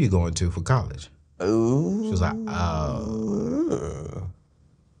 what school you going to for college? Ooh. She was like, oh.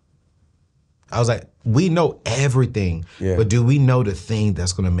 I was like, we know everything, but do we know the thing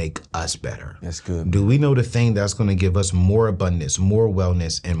that's going to make us better? That's good. Do we know the thing that's going to give us more abundance, more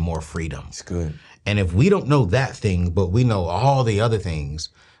wellness, and more freedom? That's good. And if we don't know that thing, but we know all the other things,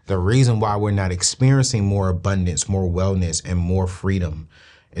 the reason why we're not experiencing more abundance, more wellness, and more freedom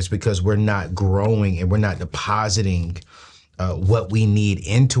is because we're not growing and we're not depositing what we need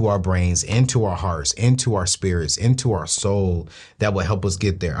into our brains, into our hearts, into our spirits, into our soul that will help us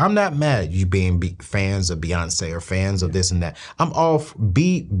get there. I'm not mad at you being fans of Beyonce or fans of this and that. I'm all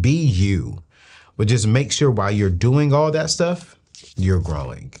be you, but just make sure while you're doing all that stuff, you're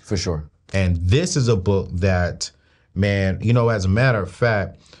growing. For sure. And this is a book that, man, you know, as a matter of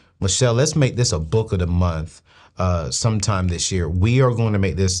fact, Michelle, let's make this a book of the month sometime this year. We are going to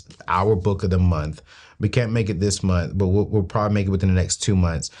make this our book of the month. We can't make it this month, but we'll probably make it within the next 2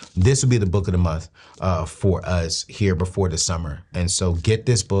 months. This will be the book of the month for us here before the summer. And so get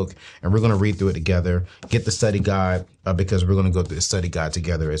this book, and we're going to read through it together. Get the study guide because we're going to go through the study guide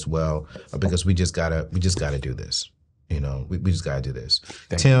together as well because we just gotta do this. You know, we just gotta do this.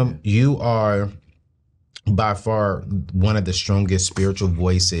 Tim, you are by far one of the strongest spiritual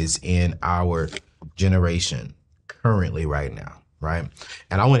voices in our generation currently right now. Right.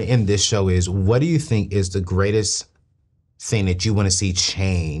 And I want to end this show is, what do you think is the greatest thing that you want to see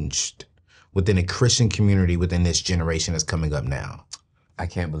changed within a Christian community within this generation that's coming up now? I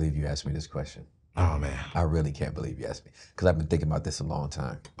can't believe you asked me this question. Oh, man. I really can't believe you asked me because I've been thinking about this a long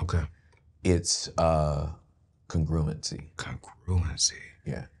time. Okay. It's congruency. Congruency.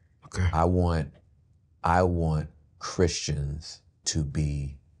 Yeah. Okay. I want Christians to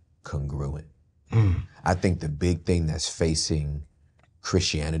be congruent. I think the big thing that's facing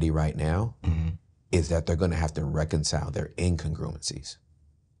Christianity right now is that they're going to have to reconcile their incongruencies.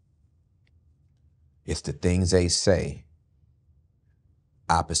 It's the things they say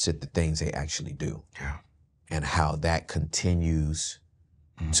opposite the things they actually do. Yeah. And how that continues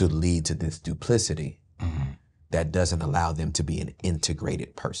to lead to this duplicity that doesn't allow them to be an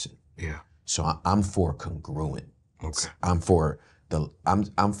integrated person. Yeah. So I'm for congruent. Okay. I'm for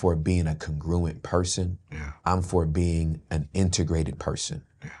being a congruent person. Yeah. I'm for being an integrated person.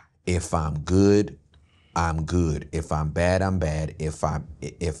 Yeah. If I'm good, I'm good. If I'm bad, I'm bad. If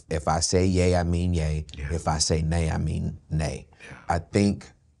I say yay, I mean yay. Yeah. If I say nay, I mean nay. Yeah. I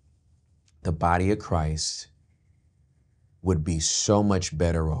think the body of Christ would be so much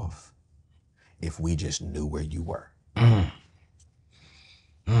better off if we just knew where you were.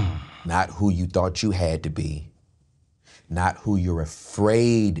 Not who you thought you had to be, not who you're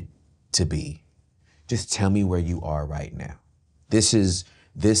afraid to be. Just tell me where you are right now. This is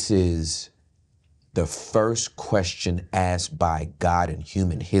the first question asked by God in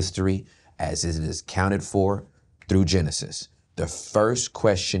human history as it is accounted for through Genesis. The first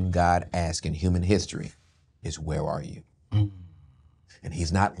question God asked in human history is, where are you? And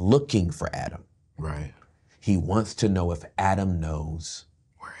he's not looking for Adam. Right. He wants to know if Adam knows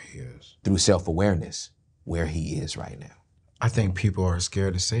Where he is. through self-awareness where he is right now. I think people are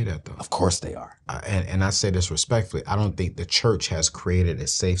scared to say that, though. Of course they are. And I say this respectfully. I don't think the church has created a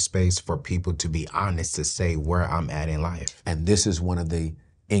safe space for people to be honest to say where I'm at in life. And this is one of the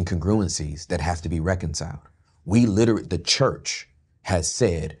incongruencies that has to be reconciled. The church has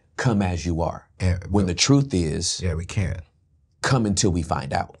said, come as you are. When the truth is, Yeah, we can't. come until we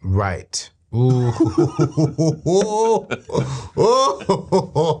find out. Right. Ooh.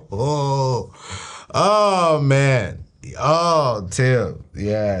 Oh, man. Oh, Tim.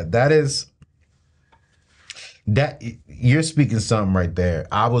 Yeah, you're speaking something right there.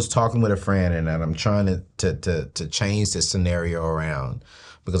 I was talking with a friend and I'm trying to change the scenario around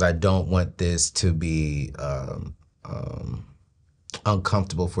because I don't want this to be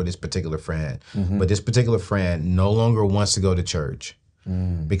uncomfortable for this particular friend. But this particular friend no longer wants to go to church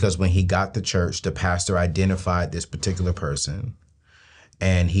because when he got to church, the pastor identified this particular person,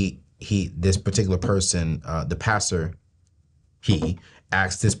 and this particular person, the pastor, he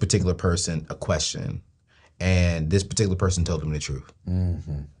asked this particular person a question, and this particular person told him the truth.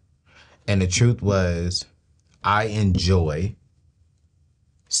 And the truth was, I enjoy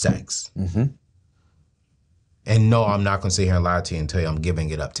sex. And no, I'm not going to sit here and lie to you and tell you I'm giving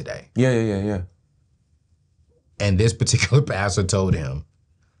it up today. Yeah. And this particular pastor told him,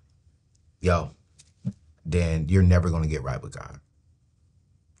 yo, then you're never going to get right with God.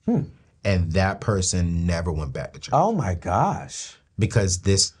 And that person never went back to church. Oh my gosh. Because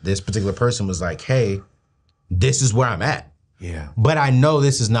this particular person was like, hey, this is where I'm at. Yeah. But I know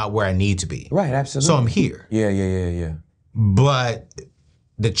this is not where I need to be. Right, absolutely. So I'm here. Yeah. But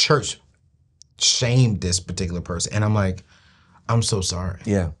the church shamed this particular person. And I'm like, I'm so sorry.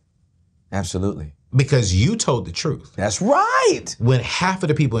 Yeah, absolutely. Because you told the truth. That's right. When half of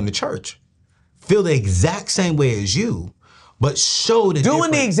the people in the church feel the exact same way as you, but show the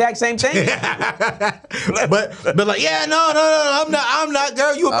Doing the exact same thing. but like, yeah, no, I'm not,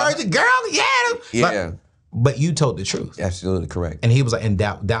 girl. You a virgin, girl, yeah. Yeah. But you told the truth. Absolutely correct. And he was like, and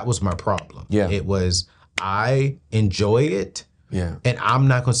that was my problem. Yeah. It was, I enjoy it. Yeah. And I'm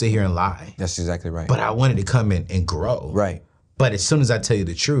not gonna sit here and lie. That's exactly right. But I wanted to come in and grow. Right. But as soon as I tell you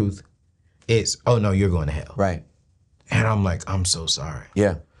the truth, it's, oh no, you're going to hell. Right. And I'm like, I'm so sorry.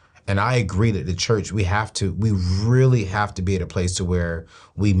 Yeah. And I agree that the church, we really have to be at a place to where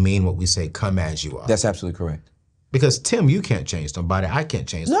we mean what we say, come as you are. That's absolutely correct. Because Tim, you can't change somebody. I can't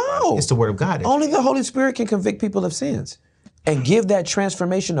change somebody. No. It's the word of God. Only the Holy Spirit can convict people of sins and give that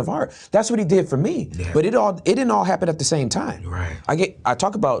transformation of heart. That's what he did for me. Yeah. But it didn't all happen at the same time. Right. I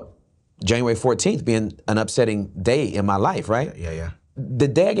talk about January 14th being an upsetting day in my life, right? Yeah. The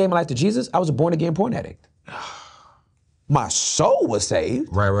day I gave my life to Jesus, I was a born again porn addict. My soul was saved.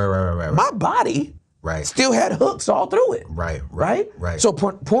 Right. My body Right. still had hooks all through it. Right. So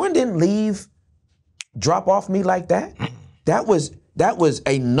porn didn't drop off me like that. That was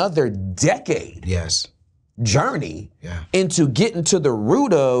another decade Yes. journey Yeah. into getting to the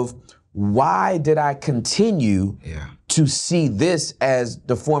root of why did I continue Yeah. to see this as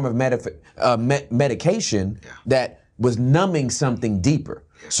the form of medication that was numbing something deeper.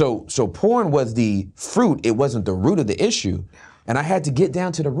 So porn was the fruit, it wasn't the root of the issue. And I had to get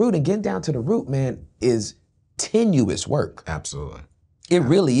down to the root, and getting down to the root, man, is tenuous work. Absolutely. It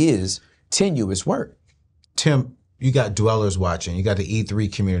really is tenuous work. Tim, you got dwellers watching. You got the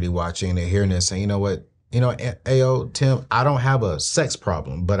E3 community watching. They're hearing this saying, you know what? Ayo, Tim, I don't have a sex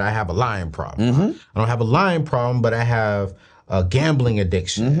problem, but I have a lying problem. Mm-hmm. I don't have a lying problem, but I have a gambling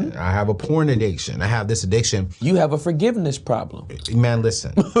addiction. Mm-hmm. I have a porn addiction. I have this addiction. You have a forgiveness problem. Man,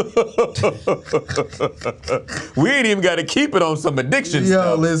 listen. We ain't even got to keep it on some addiction Yo,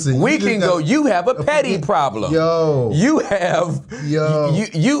 stuff. listen, We you can just go, got- you have a petty problem. Yo. You have Yo.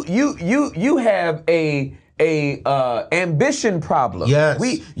 you have a ambition problem. Yes.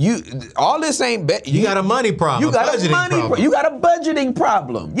 All this ain't You got a money problem. You got a budgeting money problem. you got a budgeting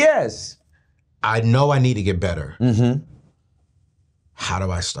problem. Yes. I know I need to get better. Mm-hmm. How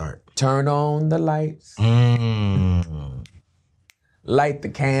do I start? Turn on the lights. Light the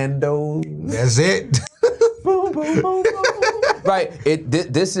candles. That's it. Boom, boom, boom, boom. Right.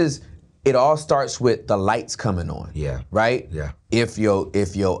 It all starts with the lights coming on. Yeah. Right? Yeah. If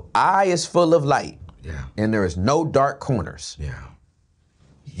your eye is full of light Yeah. and there is no dark corners, Yeah.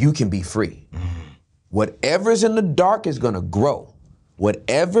 you can be free. Whatever's in the dark is gonna grow.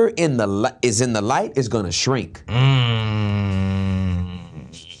 Whatever is in the light is gonna shrink.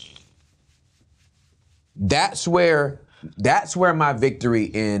 That's where my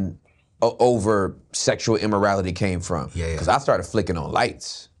victory over sexual immorality came from. Yeah. Because I started flicking on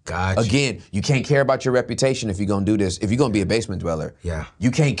lights. Gotcha. Again, you can't care about your reputation if you're gonna do this. If you're gonna be a basement dweller, Yeah.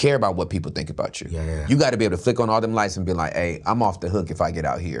 you can't care about what people think about you. Yeah. You gotta be able to flick on all them lights and be like, hey, I'm off the hook if I get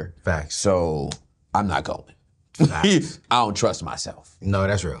out here. Facts. So I'm not going. Facts. I don't trust myself. No,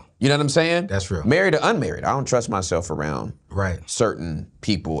 that's real. You know what I'm saying? That's real. Married or unmarried, I don't trust myself around Right. certain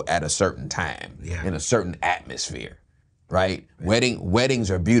people at a certain time, Yeah. in a certain atmosphere, right?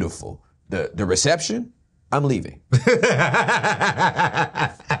 Weddings are beautiful. The reception, I'm leaving.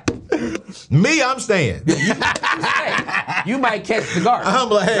 Me, I'm staying. You might catch the guard. I'm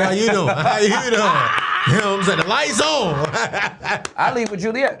like, hey, how you doing? How you doing? You know what I'm saying? The lights on. I leave with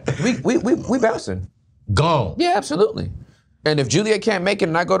Juliet. We bouncing. Gone. Yeah, absolutely. And if Juliet can't make it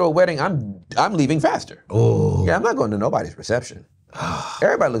and I go to a wedding, I'm leaving faster. Oh. Yeah, I'm not going to nobody's reception.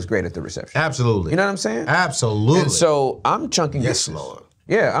 Everybody looks great at the reception. Absolutely. You know what I'm saying? Absolutely. And so I'm chunking Yes, deuces. Lord.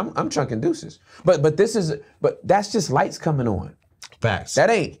 Yeah, I'm chunking deuces. But that's just lights coming on. Facts. That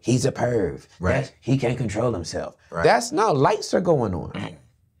ain't he's a perv. Right. He can't control himself. Right. That's no lights are going on.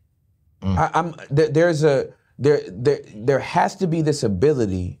 There has to be this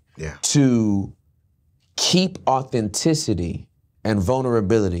ability Yeah. to keep authenticity and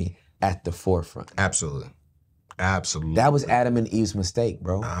vulnerability at the forefront. Absolutely. Absolutely. That was Adam and Eve's mistake,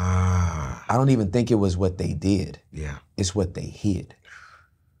 bro. Ah. I don't even think it was what they did. Yeah. It's what they hid.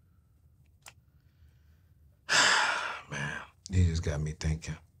 Man, you just got me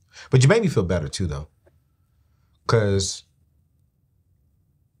thinking. But you made me feel better too, though. Because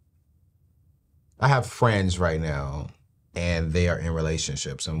I have friends right now and they are in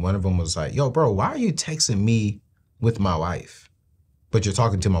relationships. And one of them was like, yo, bro, why are you texting me with my wife? But you're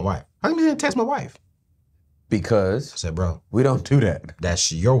talking to my wife. How come you didn't text my wife? Because I said, bro, we don't do that.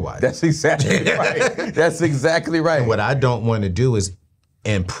 that's your wife. That's exactly right. That's exactly right. And what I don't want to do is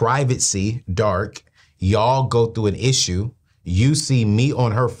in privacy, dark, y'all go through an issue. You see me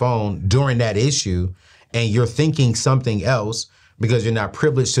on her phone during that issue. and you're thinking something else because you're not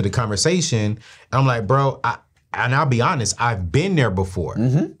privileged to the conversation. I'm like, bro, and I'll be honest, I've been there before,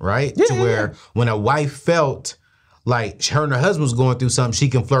 right? Yeah, to where yeah. when a wife felt like her and her husband was going through something, she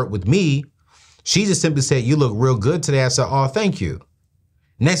can flirt with me. She just simply said, you look real good today. I said, oh, thank you.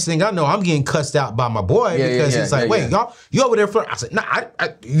 Next thing I know, I'm getting cussed out by my boy because he's like, wait, y'all, you over there flirting? I said, nah,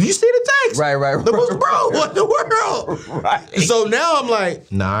 you see the text? Right. Bro, what in the world? Right. So now I'm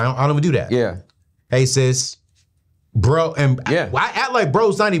like, nah, I don't even do that. Yeah. Hey, sis, bro, and Yeah. I act like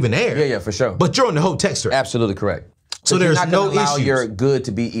bro's not even there. Yeah, for sure. But you're on the whole texter. Absolutely correct. So You're there's not no gonna allow issues. your good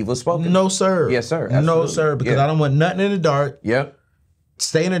to be evil spoken. No, sir. Yes, sir. No, Absolutely. sir, because Yeah. I don't want nothing in the dark. Yep.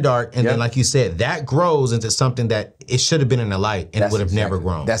 Stay in the dark, and then, like you said, that grows into something that it should have been in the light, and it would have never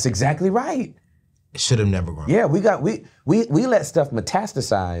grown. That's exactly right. It should have never grown. Yeah, we let stuff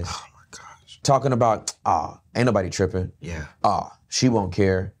metastasize. Oh my gosh. Talking about, ain't nobody tripping. Yeah. She won't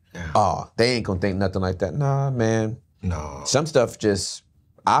care. Yeah. They ain't gonna think nothing like that. Nah, man. No. Some stuff just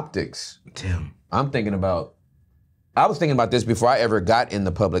optics. Tim. I was thinking about this before I ever got in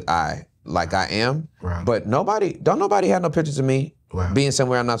the public eye like I am. Wow. But don't nobody have no pictures of me being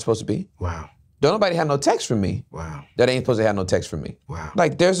somewhere I'm not supposed to be. Wow. Don't nobody have no text from me Wow. that ain't supposed to have no text from me. Wow.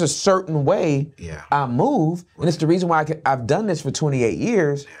 Like there's a certain way Yeah. I move, and it's the reason why I've done this for 28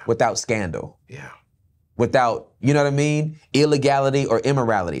 years without scandal. Yeah. Without, you know what I mean, illegality or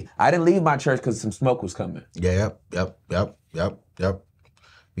immorality. I didn't leave my church because some smoke was coming. Yeah. Yep.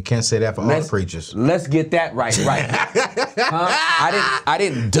 We can't say that for all the preachers. Let's get that right. I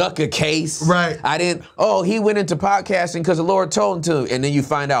didn't duck a case. Right. I didn't, he went into podcasting because the Lord told him to. And then you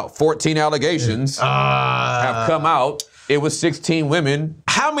find out 14 allegations have come out. It was 16 women.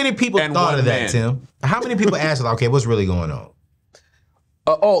 How many people and thought one of that, man. Tim? How many people asked, okay, what's really going on?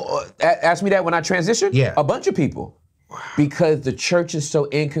 Ask me that when I transitioned? Yeah. A bunch of people. Wow. Because the church is so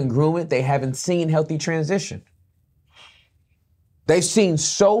incongruent, they haven't seen healthy transition. They've seen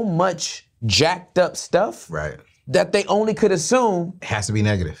so much jacked up stuff Right. that they only could assume, It has to be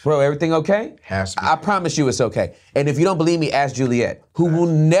negative. bro, everything okay? Has to be. I promise you it's okay. And if you don't believe me, ask Juliet, who will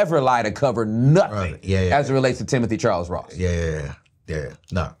never lie to cover nothing Right. Yeah. as it relates to Timothy Charles Ross. Yeah.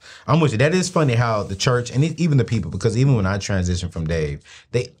 No, I'm with you. That is funny how the church and even the people, because even when I transitioned from Dave,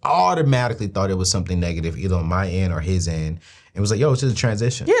 they automatically thought it was something negative, either on my end or his end. It was like, yo, it's just a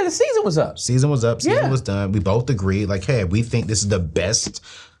transition. Yeah, the season was up. Season was up. Season Yeah. was done. We both agreed, like, hey, we think this is the best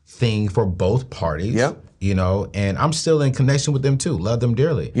thing for both parties. Yep. You know, and I'm still in connection with them too. Love them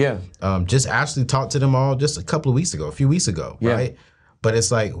dearly. Yeah. Just actually talked to them all just a few weeks ago, Yeah. right? But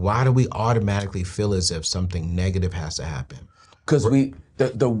it's like, why do we automatically feel as if something negative has to happen? Because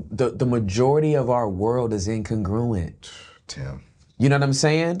the majority of our world is incongruent. Tim. You know what I'm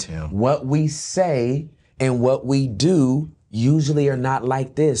saying? Tim. What we say and what we do usually are not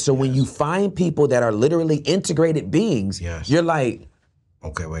like this. So when you find people that are literally integrated beings, Yes. you're like,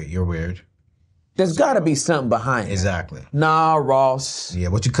 Okay, wait, you're weird. there's gotta be something behind it. Exactly. Nah, Ross. Yeah,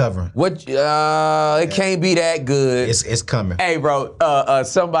 what you covering? It can't be that good. It's coming. Hey, bro,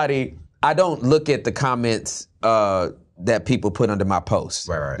 somebody, I don't look at the comments that people put under my posts.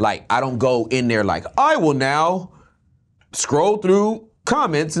 Right. Like, I don't go in there like, I will now scroll through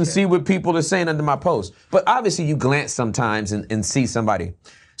comments and see what people are saying under my post. But obviously you glance sometimes and see somebody.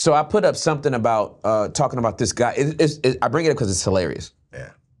 So I put up something about talking about this guy. I bring it up because it's hilarious. Yeah.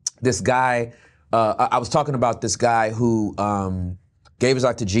 This guy, I was talking about this guy who gave his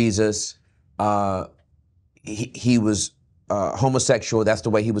life to Jesus. He was homosexual. That's the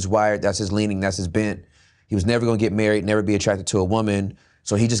way he was wired. That's his leaning. That's his bent. He was never going to get married, never be attracted to a woman.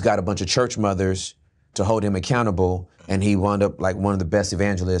 So he just got a bunch of church mothers to hold him accountable, and he wound up like one of the best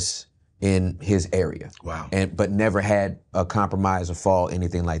evangelists in his area. Wow. But never had a compromise or fall,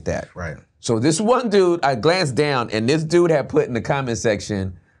 anything like that. Right. So this one dude, I glanced down, and this dude had put in the comment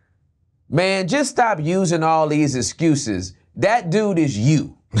section, man, just stop using all these excuses. That dude is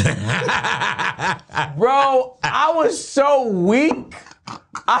you. Bro, I was so weak.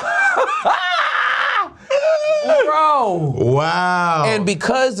 Bro. Wow. And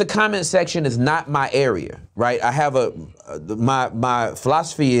because the comment section is not my area, right? I have my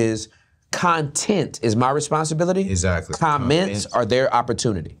philosophy is content is my responsibility. Exactly. Comments are their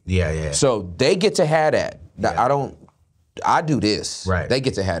opportunity. Yeah. So they get to have that. I do this. Right. They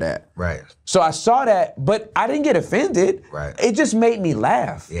get to have that. Right. So I saw that, but I didn't get offended. Right. It just made me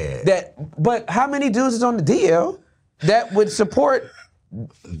laugh. Yeah. But how many dudes is on the DL that would support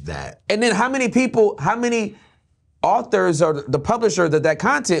that? And then how many authors or the publisher that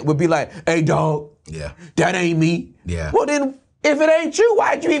content would be like, hey dog, that ain't me. Yeah. Well then, if it ain't you,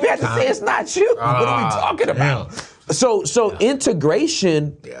 why'd you even have to say it's not you? What are we talking about? So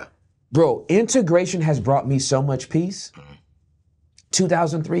integration Bro, integration has brought me so much peace.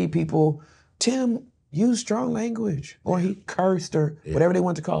 2003, people, Tim used strong language, or he cursed, or whatever they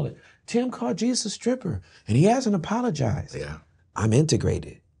want to call it. Tim called Jesus a stripper, and he hasn't apologized. Yeah. I'm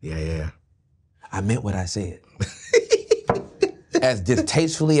integrated. Yeah. I meant what I said. As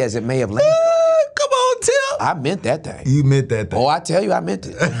distastefully as it may have landed. Come on, Tim. I meant that thing. You meant that thing. Oh, I tell you, I meant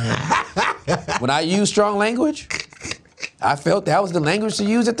it. When I use strong language, I felt that was the language to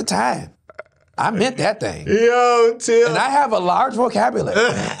use at the time. I meant that thing. Yo, Tim. And I have a large vocabulary.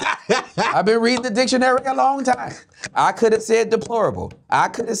 I've been reading the dictionary a long time. I could have said deplorable. I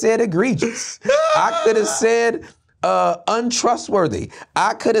could have said egregious. I could have said untrustworthy.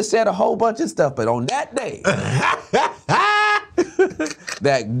 I could have said a whole bunch of stuff, but on that day,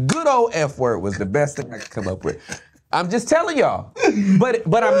 that good old F word was the best thing I could come up with. I'm just telling y'all.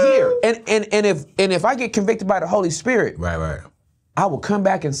 But I'm here. And if I get convicted by the Holy Spirit, Right. I will come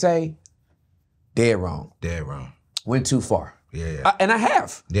back and say, dead wrong. Dead wrong. Went too far. Yeah. And I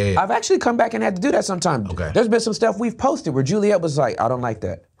have. Yeah. I've actually come back and had to do that sometimes. Okay. There's been some stuff we've posted where Juliet was like, I don't like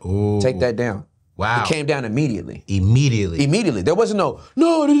that. Ooh. Take that down. Wow. It came down immediately. Immediately. There wasn't no,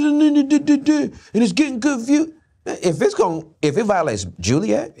 and it's getting good view. If it violates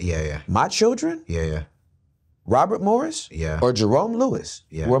Juliet, Yeah. my children, Yeah. Robert Morris, Yeah. or Jerome Lewis,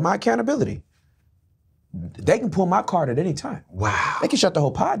 Yeah. where my accountability, they can pull my card at any time. Wow. They can shut the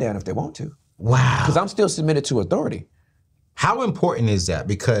whole pod down if they want to. Wow. Because I'm still submitted to authority. How important is that?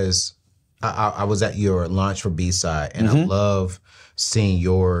 Because I was at your launch for B-Side, and I love seeing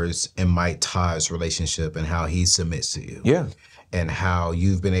yours and Mike Todd's relationship and how he submits to you. Yeah. And how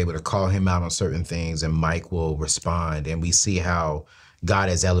you've been able to call him out on certain things and Mike will respond. And we see how God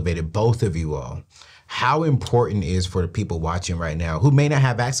has elevated both of you all. How important is for the people watching right now who may not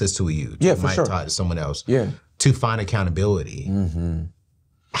have access to you, to for Mike sure. Todd, to someone else, Yeah. to find accountability?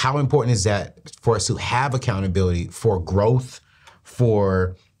 How important is that for us to have accountability for growth,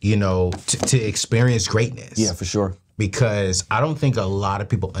 for, to experience greatness? Yeah, for sure. Because I don't think a lot of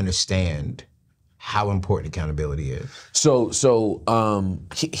people understand how important accountability is. So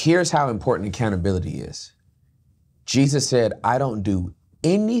here's how important accountability is. Jesus said, I don't do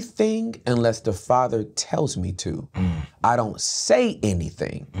anything unless the Father tells me to. I don't say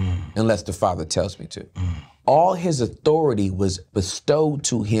anything unless the Father tells me to. All his authority was bestowed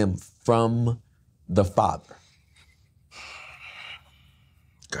to him from the Father.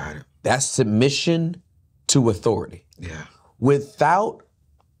 Got it. That's submission to authority. Yeah. Without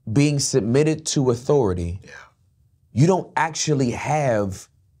being submitted to authority, you don't actually have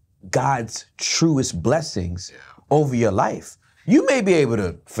God's truest blessings over your life. You may be able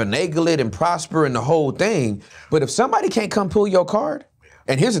to finagle it and prosper in the whole thing, but if somebody can't come pull your card,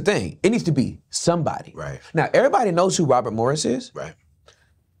 and here's the thing, it needs to be somebody. Right. Now, everybody knows who Robert Morris is. Right.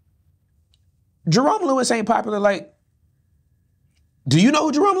 Jerome Lewis ain't popular like, do you know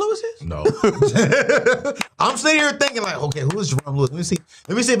who Jerome Lewis is? No. I'm sitting here thinking like, okay, who is Jerome Lewis? Let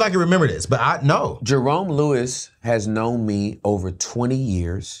me see if I can remember this, but I know. Jerome Lewis has known me over 20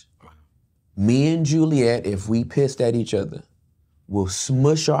 years. Me and Juliet, if we pissed at each other, will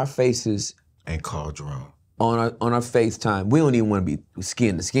smush our faces And call Jerome. on our FaceTime. We don't even want to be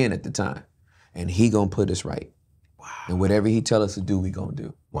skin to skin at the time. And he gonna put us right. Wow. And whatever he tell us to do, we gonna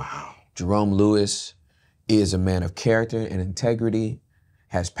do. Wow. Jerome Lewis is a man of character and integrity,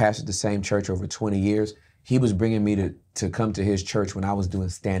 has pastored the same church over 20 years. He was bringing me to come to his church when I was doing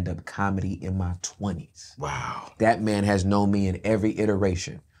stand-up comedy in my 20s. Wow. That man has known me in every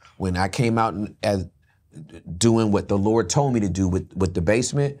iteration. When I came out as doing what the Lord told me to do with the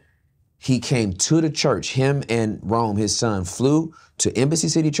basement, he came to the church. Him and Rome, his son, flew to Embassy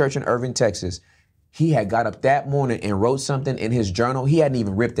City Church in Irving, Texas. He had got up that morning and wrote something in his journal. He hadn't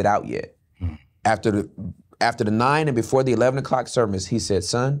even ripped it out yet. After the 9 and before the 11 o'clock service, he said,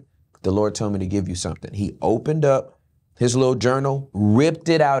 son, the Lord told me to give you something. He opened up his little journal, ripped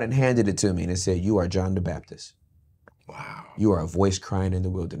it out and handed it to me and it said, you are John the Baptist. Wow. You are a voice crying in the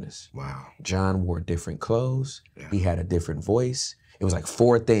wilderness. Wow. John wore different clothes. Yeah. He had a different voice. It was like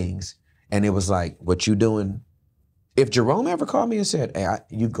 4 things. And it was like, what you doing? If Jerome ever called me and said, hey,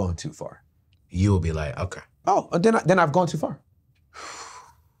 you've gone too far. You will be like, okay. Oh, then I've gone too far.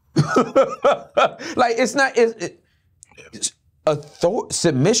 Like it's not,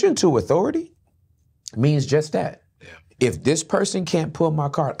 submission to authority means just that. Yeah. If this person can't pull my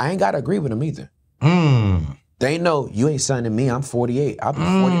card, I ain't got to agree with them either. They know you ain't signing me. I'm 48. I'll be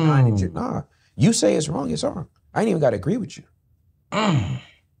 49 in June. Nah, you say it's wrong, it's wrong. I ain't even got to agree with you.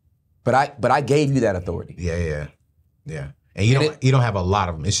 But I gave you that authority. Yeah. And you don't have a lot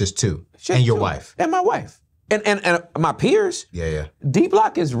of them. It's just 2. And your wife. And my wife. And my peers, Yeah. D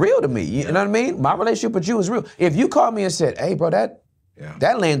Block is real to me. You know what I mean? My relationship with you is real. If you called me and said, hey, bro, that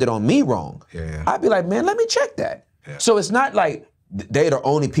landed on me wrong, I'd be like, man, let me check that. Yeah. So it's not like they're the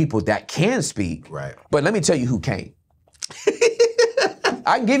only people that can speak, right? But let me tell you who can't.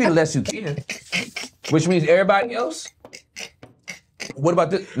 I can give you the less who can, which means everybody else. What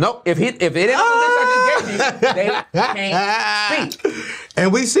about this? No, if it ain't on the list I just gave you, they can't speak.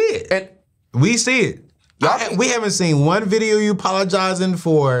 And we see it. And we see it. We haven't seen one video you apologizing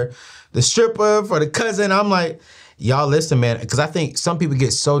for the stripper, for the cousin. I'm like, y'all listen, man, because I think some people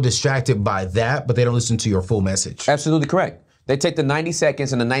get so distracted by that, but they don't listen to your full message. Absolutely correct. They take the 90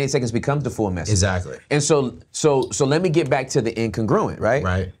 seconds, and the 90 seconds becomes the full message. Exactly. And so let me get back to the incongruent, right?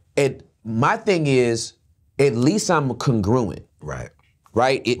 Right. My thing is, at least I'm congruent. Right.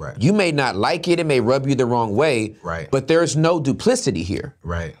 Right? You may not like it, it may rub you the wrong way, right? But there's no duplicity here.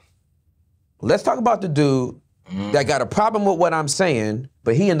 Right. Let's talk about the dude that got a problem with what I'm saying,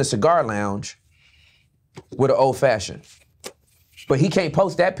 but he in the cigar lounge with an old fashioned. But he can't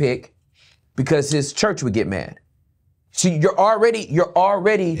post that pic because his church would get mad. See, you're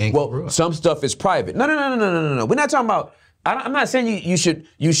already, well, some stuff is private. No. We're not talking about, I'm not saying you should,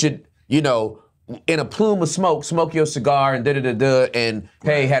 you know, in a plume of smoke your cigar and and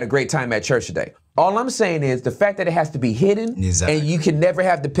hey, had a great time at church today. All I'm saying is the fact that it has to be hidden and you can never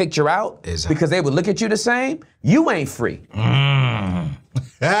have the picture out because they would look at you the same, you ain't free.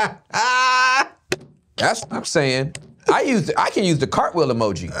 That's what I'm saying. I can use the cartwheel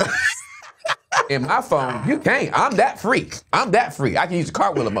emoji. In my phone, you can't. I'm that free. I can use the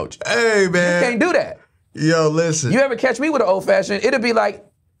cartwheel emoji. Hey, man. You can't do that. Yo, listen. You ever catch me with an old fashioned, it'll be like,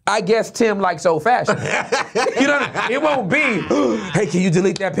 I guess Tim likes old fashioned. You know, it won't be, hey, can you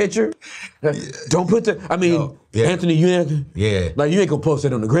delete that picture? Don't put Anthony ONeal. Yeah. Like, you ain't gonna post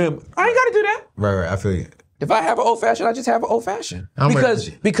it on the gram. I ain't gotta do that. Right, I feel you. If I have an old fashioned, I just have an old fashioned.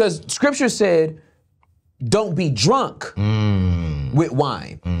 Because scripture said, don't be drunk with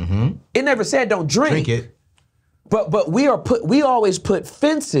wine. Mm-hmm. It never said don't drink. Drink it. But we always put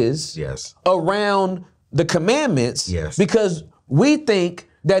fences around the commandments because we think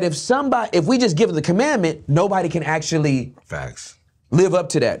that if we just give the commandment, nobody can actually live up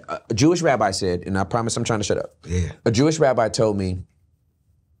to that. A Jewish rabbi said, and I promise I'm trying to shut up. Yeah. A Jewish rabbi told me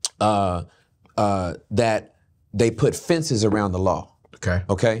that they put fences around the law.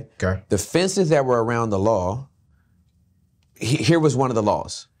 Okay. The fences that were around the law, here was one of the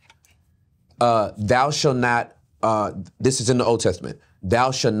laws. Thou shalt not, this is in the Old Testament, thou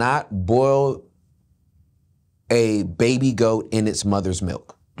shalt not boil a baby goat in its mother's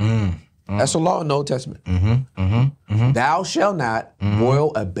milk. That's a law in the Old Testament. Thou shalt not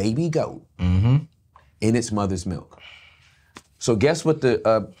boil a baby goat in its mother's milk. So guess what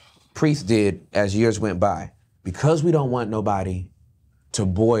the priest did as years went by? Because we don't want nobody to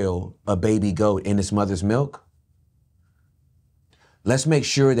boil a baby goat in its mother's milk, let's make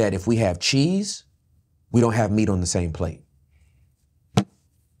sure that if we have cheese, we don't have meat on the same plate.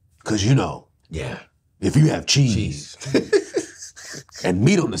 Because if you have cheese and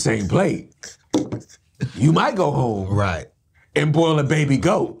meat on the same plate, you might go home and boil a baby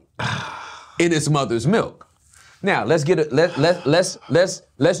goat in its mother's milk. Now let's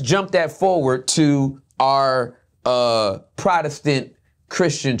jump that forward to our Protestant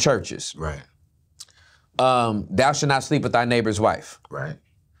Christian churches. Thou shalt not sleep with thy neighbor's wife.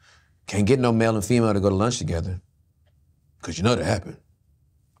 Can't get no male and female to go to lunch together. Because you know that happened.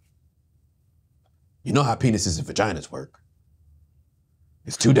 You know how penises and vaginas work.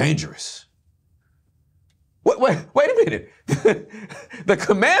 It's too dangerous. Wait a minute. The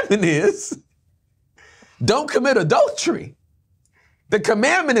commandment is, don't commit adultery. The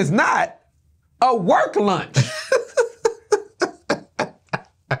commandment is not a work lunch.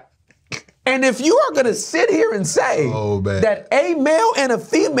 And if you are gonna sit here and say that a male and a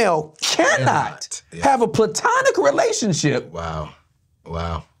female cannot have a platonic relationship, then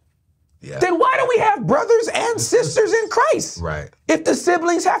why do we have brothers and sisters in Christ? If the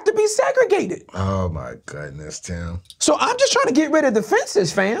siblings have to be segregated. Oh my goodness, Tim. So I'm just trying to get rid of the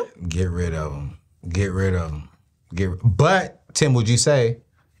fences, fam. Get rid of them. But, Tim, would you say,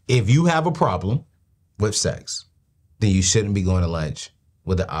 if you have a problem with sex, then you shouldn't be going to lunch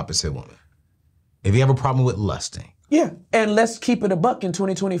with the opposite woman? If you have a problem with lusting. Yeah, and let's keep it a buck in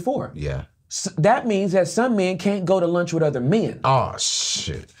 2024. Yeah. That means that some men can't go to lunch with other men. Oh,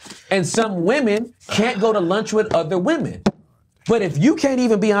 shit. And some women can't go to lunch with other women. But if you can't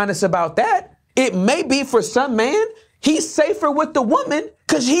even be honest about that, it may be for some man, he's safer with the woman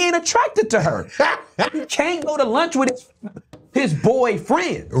because he ain't attracted to her. He can't go to lunch with his his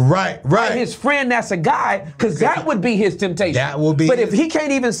boyfriend. Right. His friend that's a guy, because that would be his temptation. That will be. But if he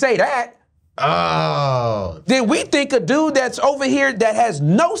can't even say that, then we think a dude that's over here that has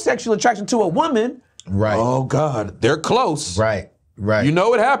no sexual attraction to a woman. Right. Oh God, they're close. Right. You know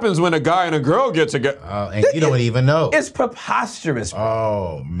what happens when a guy and a girl get together. And you don't even know. It's preposterous. Bro.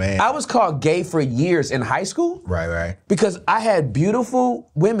 Oh, man. I was called gay for years in high school. Right. Because I had beautiful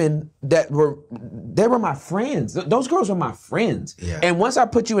women they were my friends. Those girls were my friends. Yeah. And once I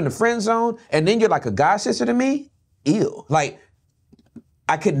put you in the friend zone and then you're like a god sister to me, ew. Like,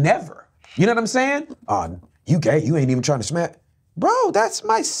 I could never. You know what I'm saying? Oh, you gay, you ain't even trying to smack. Bro, that's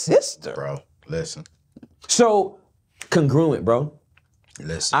my sister. Bro, listen. So, congruent, bro.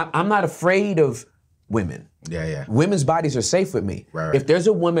 Listen. I'm not afraid of women. Yeah. Women's bodies are safe with me. Right. If there's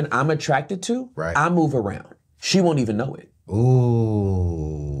a woman I'm attracted to, I move around. She won't even know it.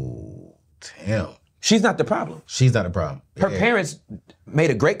 Ooh, damn. She's not the problem. She's not the problem. Her parents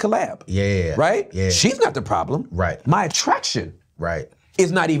made a great collab. Yeah. Right? Yeah. She's not the problem. Right. My attraction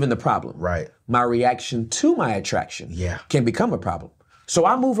is not even the problem. Right. My reaction to my attraction can become a problem. So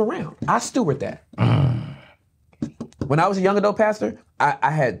I move around. I steward that. When I was a young adult pastor,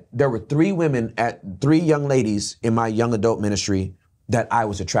 there were 3 young ladies in my young adult ministry that I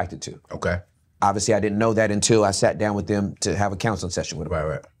was attracted to. Okay. Obviously, I didn't know that until I sat down with them to have a counseling session with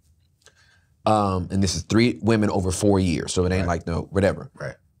them. Right. And this is 3 women over 4 years, so it ain't like no whatever.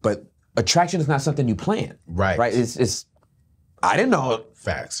 Right. But attraction is not something you plan. Right. It's I didn't know it.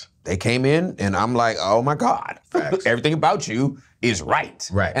 Facts. They came in and I'm like, oh my God. Facts. Everything about you is right.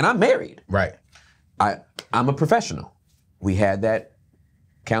 Right. And I'm married. Right. I'm a professional. We had that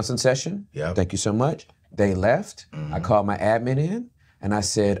counseling session. Yep. Thank you so much. They left. I called my admin in and I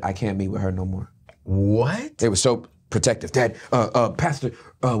said, I can't meet with her no more. What? They were so protective. Dad, Pastor,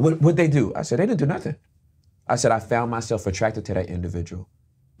 what'd they do? I said, they didn't do nothing. I said, I found myself attracted to that individual.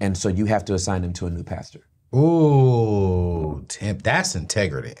 And so you have to assign them to a new pastor. Ooh, Tim, that's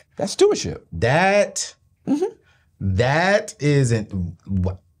integrity. That's stewardship. That isn't,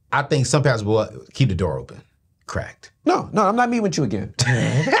 I think some pastors will keep the door open, cracked. No, I'm not meeting with you again.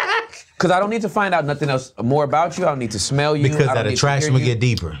 Because I don't need to find out nothing else more about you. I don't need to smell you. Because that attraction will get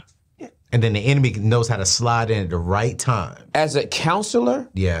deeper. And then the enemy knows how to slide in at the right time. As a counselor,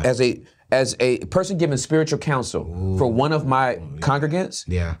 as a person giving spiritual counsel for one of my congregants,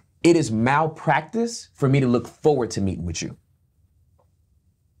 it is malpractice for me to look forward to meeting with you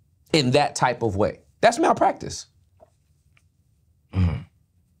in that type of way. That's malpractice.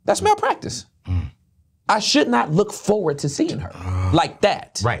 That's malpractice. I should not look forward to seeing her like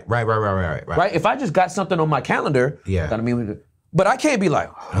that. Right. Right? If I just got something on my calendar, but I can't be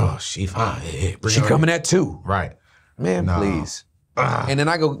like, oh, she fine. She coming at 2. Right. Man, please. And then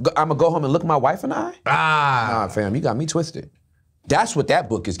I'm gonna go home and look at my wife and I? Nah, fam, you got me twisted. That's what that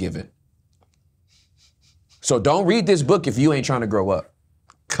book is giving. So don't read this book if you ain't trying to grow up.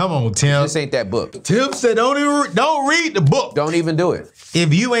 Come on, Tim. This ain't that book. Tim said don't read the book. Don't even do it.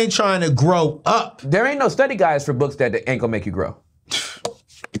 If you ain't trying to grow up. There ain't no study guides for books that ain't gonna make you grow.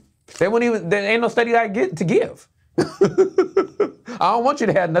 There ain't no study guide to give. I don't want you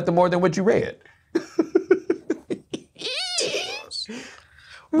to have nothing more than what you read.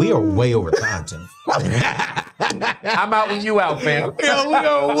 We are way over time, Tim. I'm out when you out, fam. Yo, we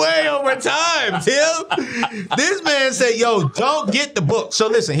are way over time, Tim. This man said, yo, don't get the book. So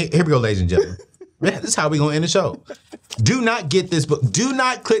listen, here we go, ladies and gentlemen. This is how we gonna end the show. Do not get this book. Do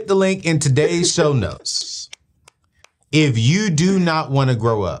not click the link in today's show notes if you do not want to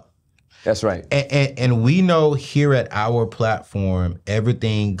grow up. That's right. And we know here at our platform,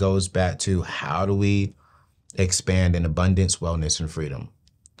 everything goes back to how do we expand in abundance, wellness, and freedom.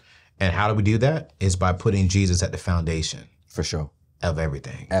 And how do we do that? Is by putting Jesus at the foundation. For sure. Of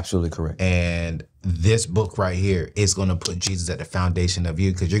everything. Absolutely correct. And this book right here is going to put Jesus at the foundation of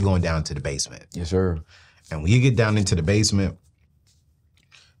you because you're going down to the basement. Yes, sir. And when you get down into the basement,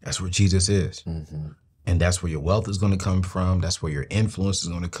 that's where Jesus is. And that's where your wealth is going to come from. That's where your influence is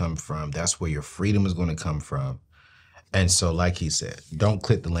going to come from. That's where your freedom is going to come from. And so, like he said, don't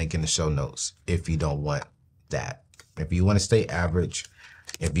click the link in the show notes if you don't want that. If you want to stay average,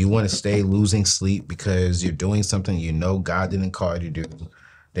 if you want to stay losing sleep because you're doing something you know God didn't call you to do,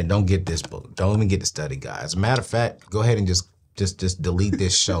 then don't get this book. Don't even get the study guide. As a matter of fact, go ahead and just delete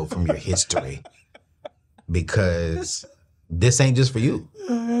this show from your history because this ain't just for you.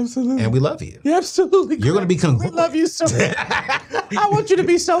 Absolutely. And we love you. Yeah, absolutely. You're going to be congruent. We love you so much. I want you to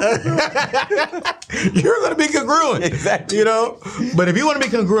be so congruent. You're going to be congruent. Exactly. You know? But if you want to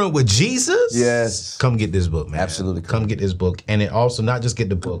be congruent with Jesus, yes, come get this book, man. Absolutely. Come get this book. And it also, not just get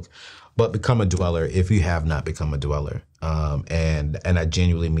the book, but become a dweller if you have not become a dweller. And I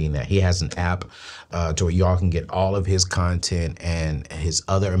genuinely mean that. He has an app to where y'all can get all of his content and his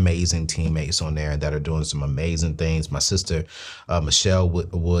other amazing teammates on there that are doing some amazing things. My sister, Michelle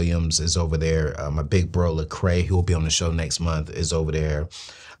Williams, is over there. My big bro, Lecrae, who will be on the show next month, is over there.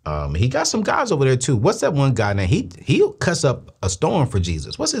 He got some guys over there too. What's that one guy name? He'll cuss up a storm for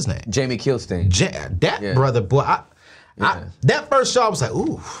Jesus. What's his name? Jamie Kilstein. That brother, boy, that first show I was like,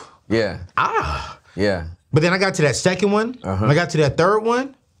 ooh. Yeah. Yeah. But then I got to that second one. When I got to that third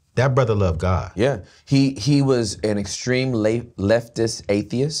one, that brother loved God. Yeah. He was an extreme leftist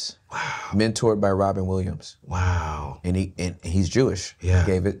atheist. Wow. Mentored by Robin Williams. Wow. And he's Jewish. Yeah.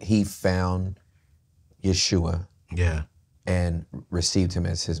 He found Yeshua. Yeah. And received him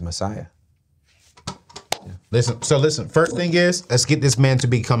as his Messiah. Listen, first thing is, let's get this man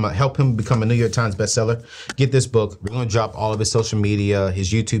to help him become a New York Times bestseller. Get this book. We're going to drop all of his social media,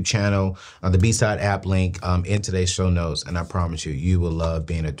 his YouTube channel, the B-Side app link in today's show notes. And I promise you, you will love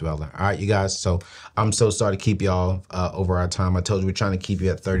being a dweller. All right, you guys. So I'm so sorry to keep y'all over our time. I told you we're trying to keep you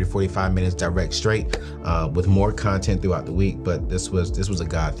at 30, 45 minutes direct straight with more content throughout the week. But this was a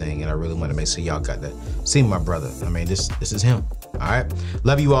God thing. And I really want to make sure y'all got to see my brother. I mean, this is him. All right.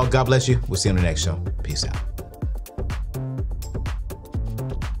 Love you all. God bless you. We'll see you on the next show. Peace out.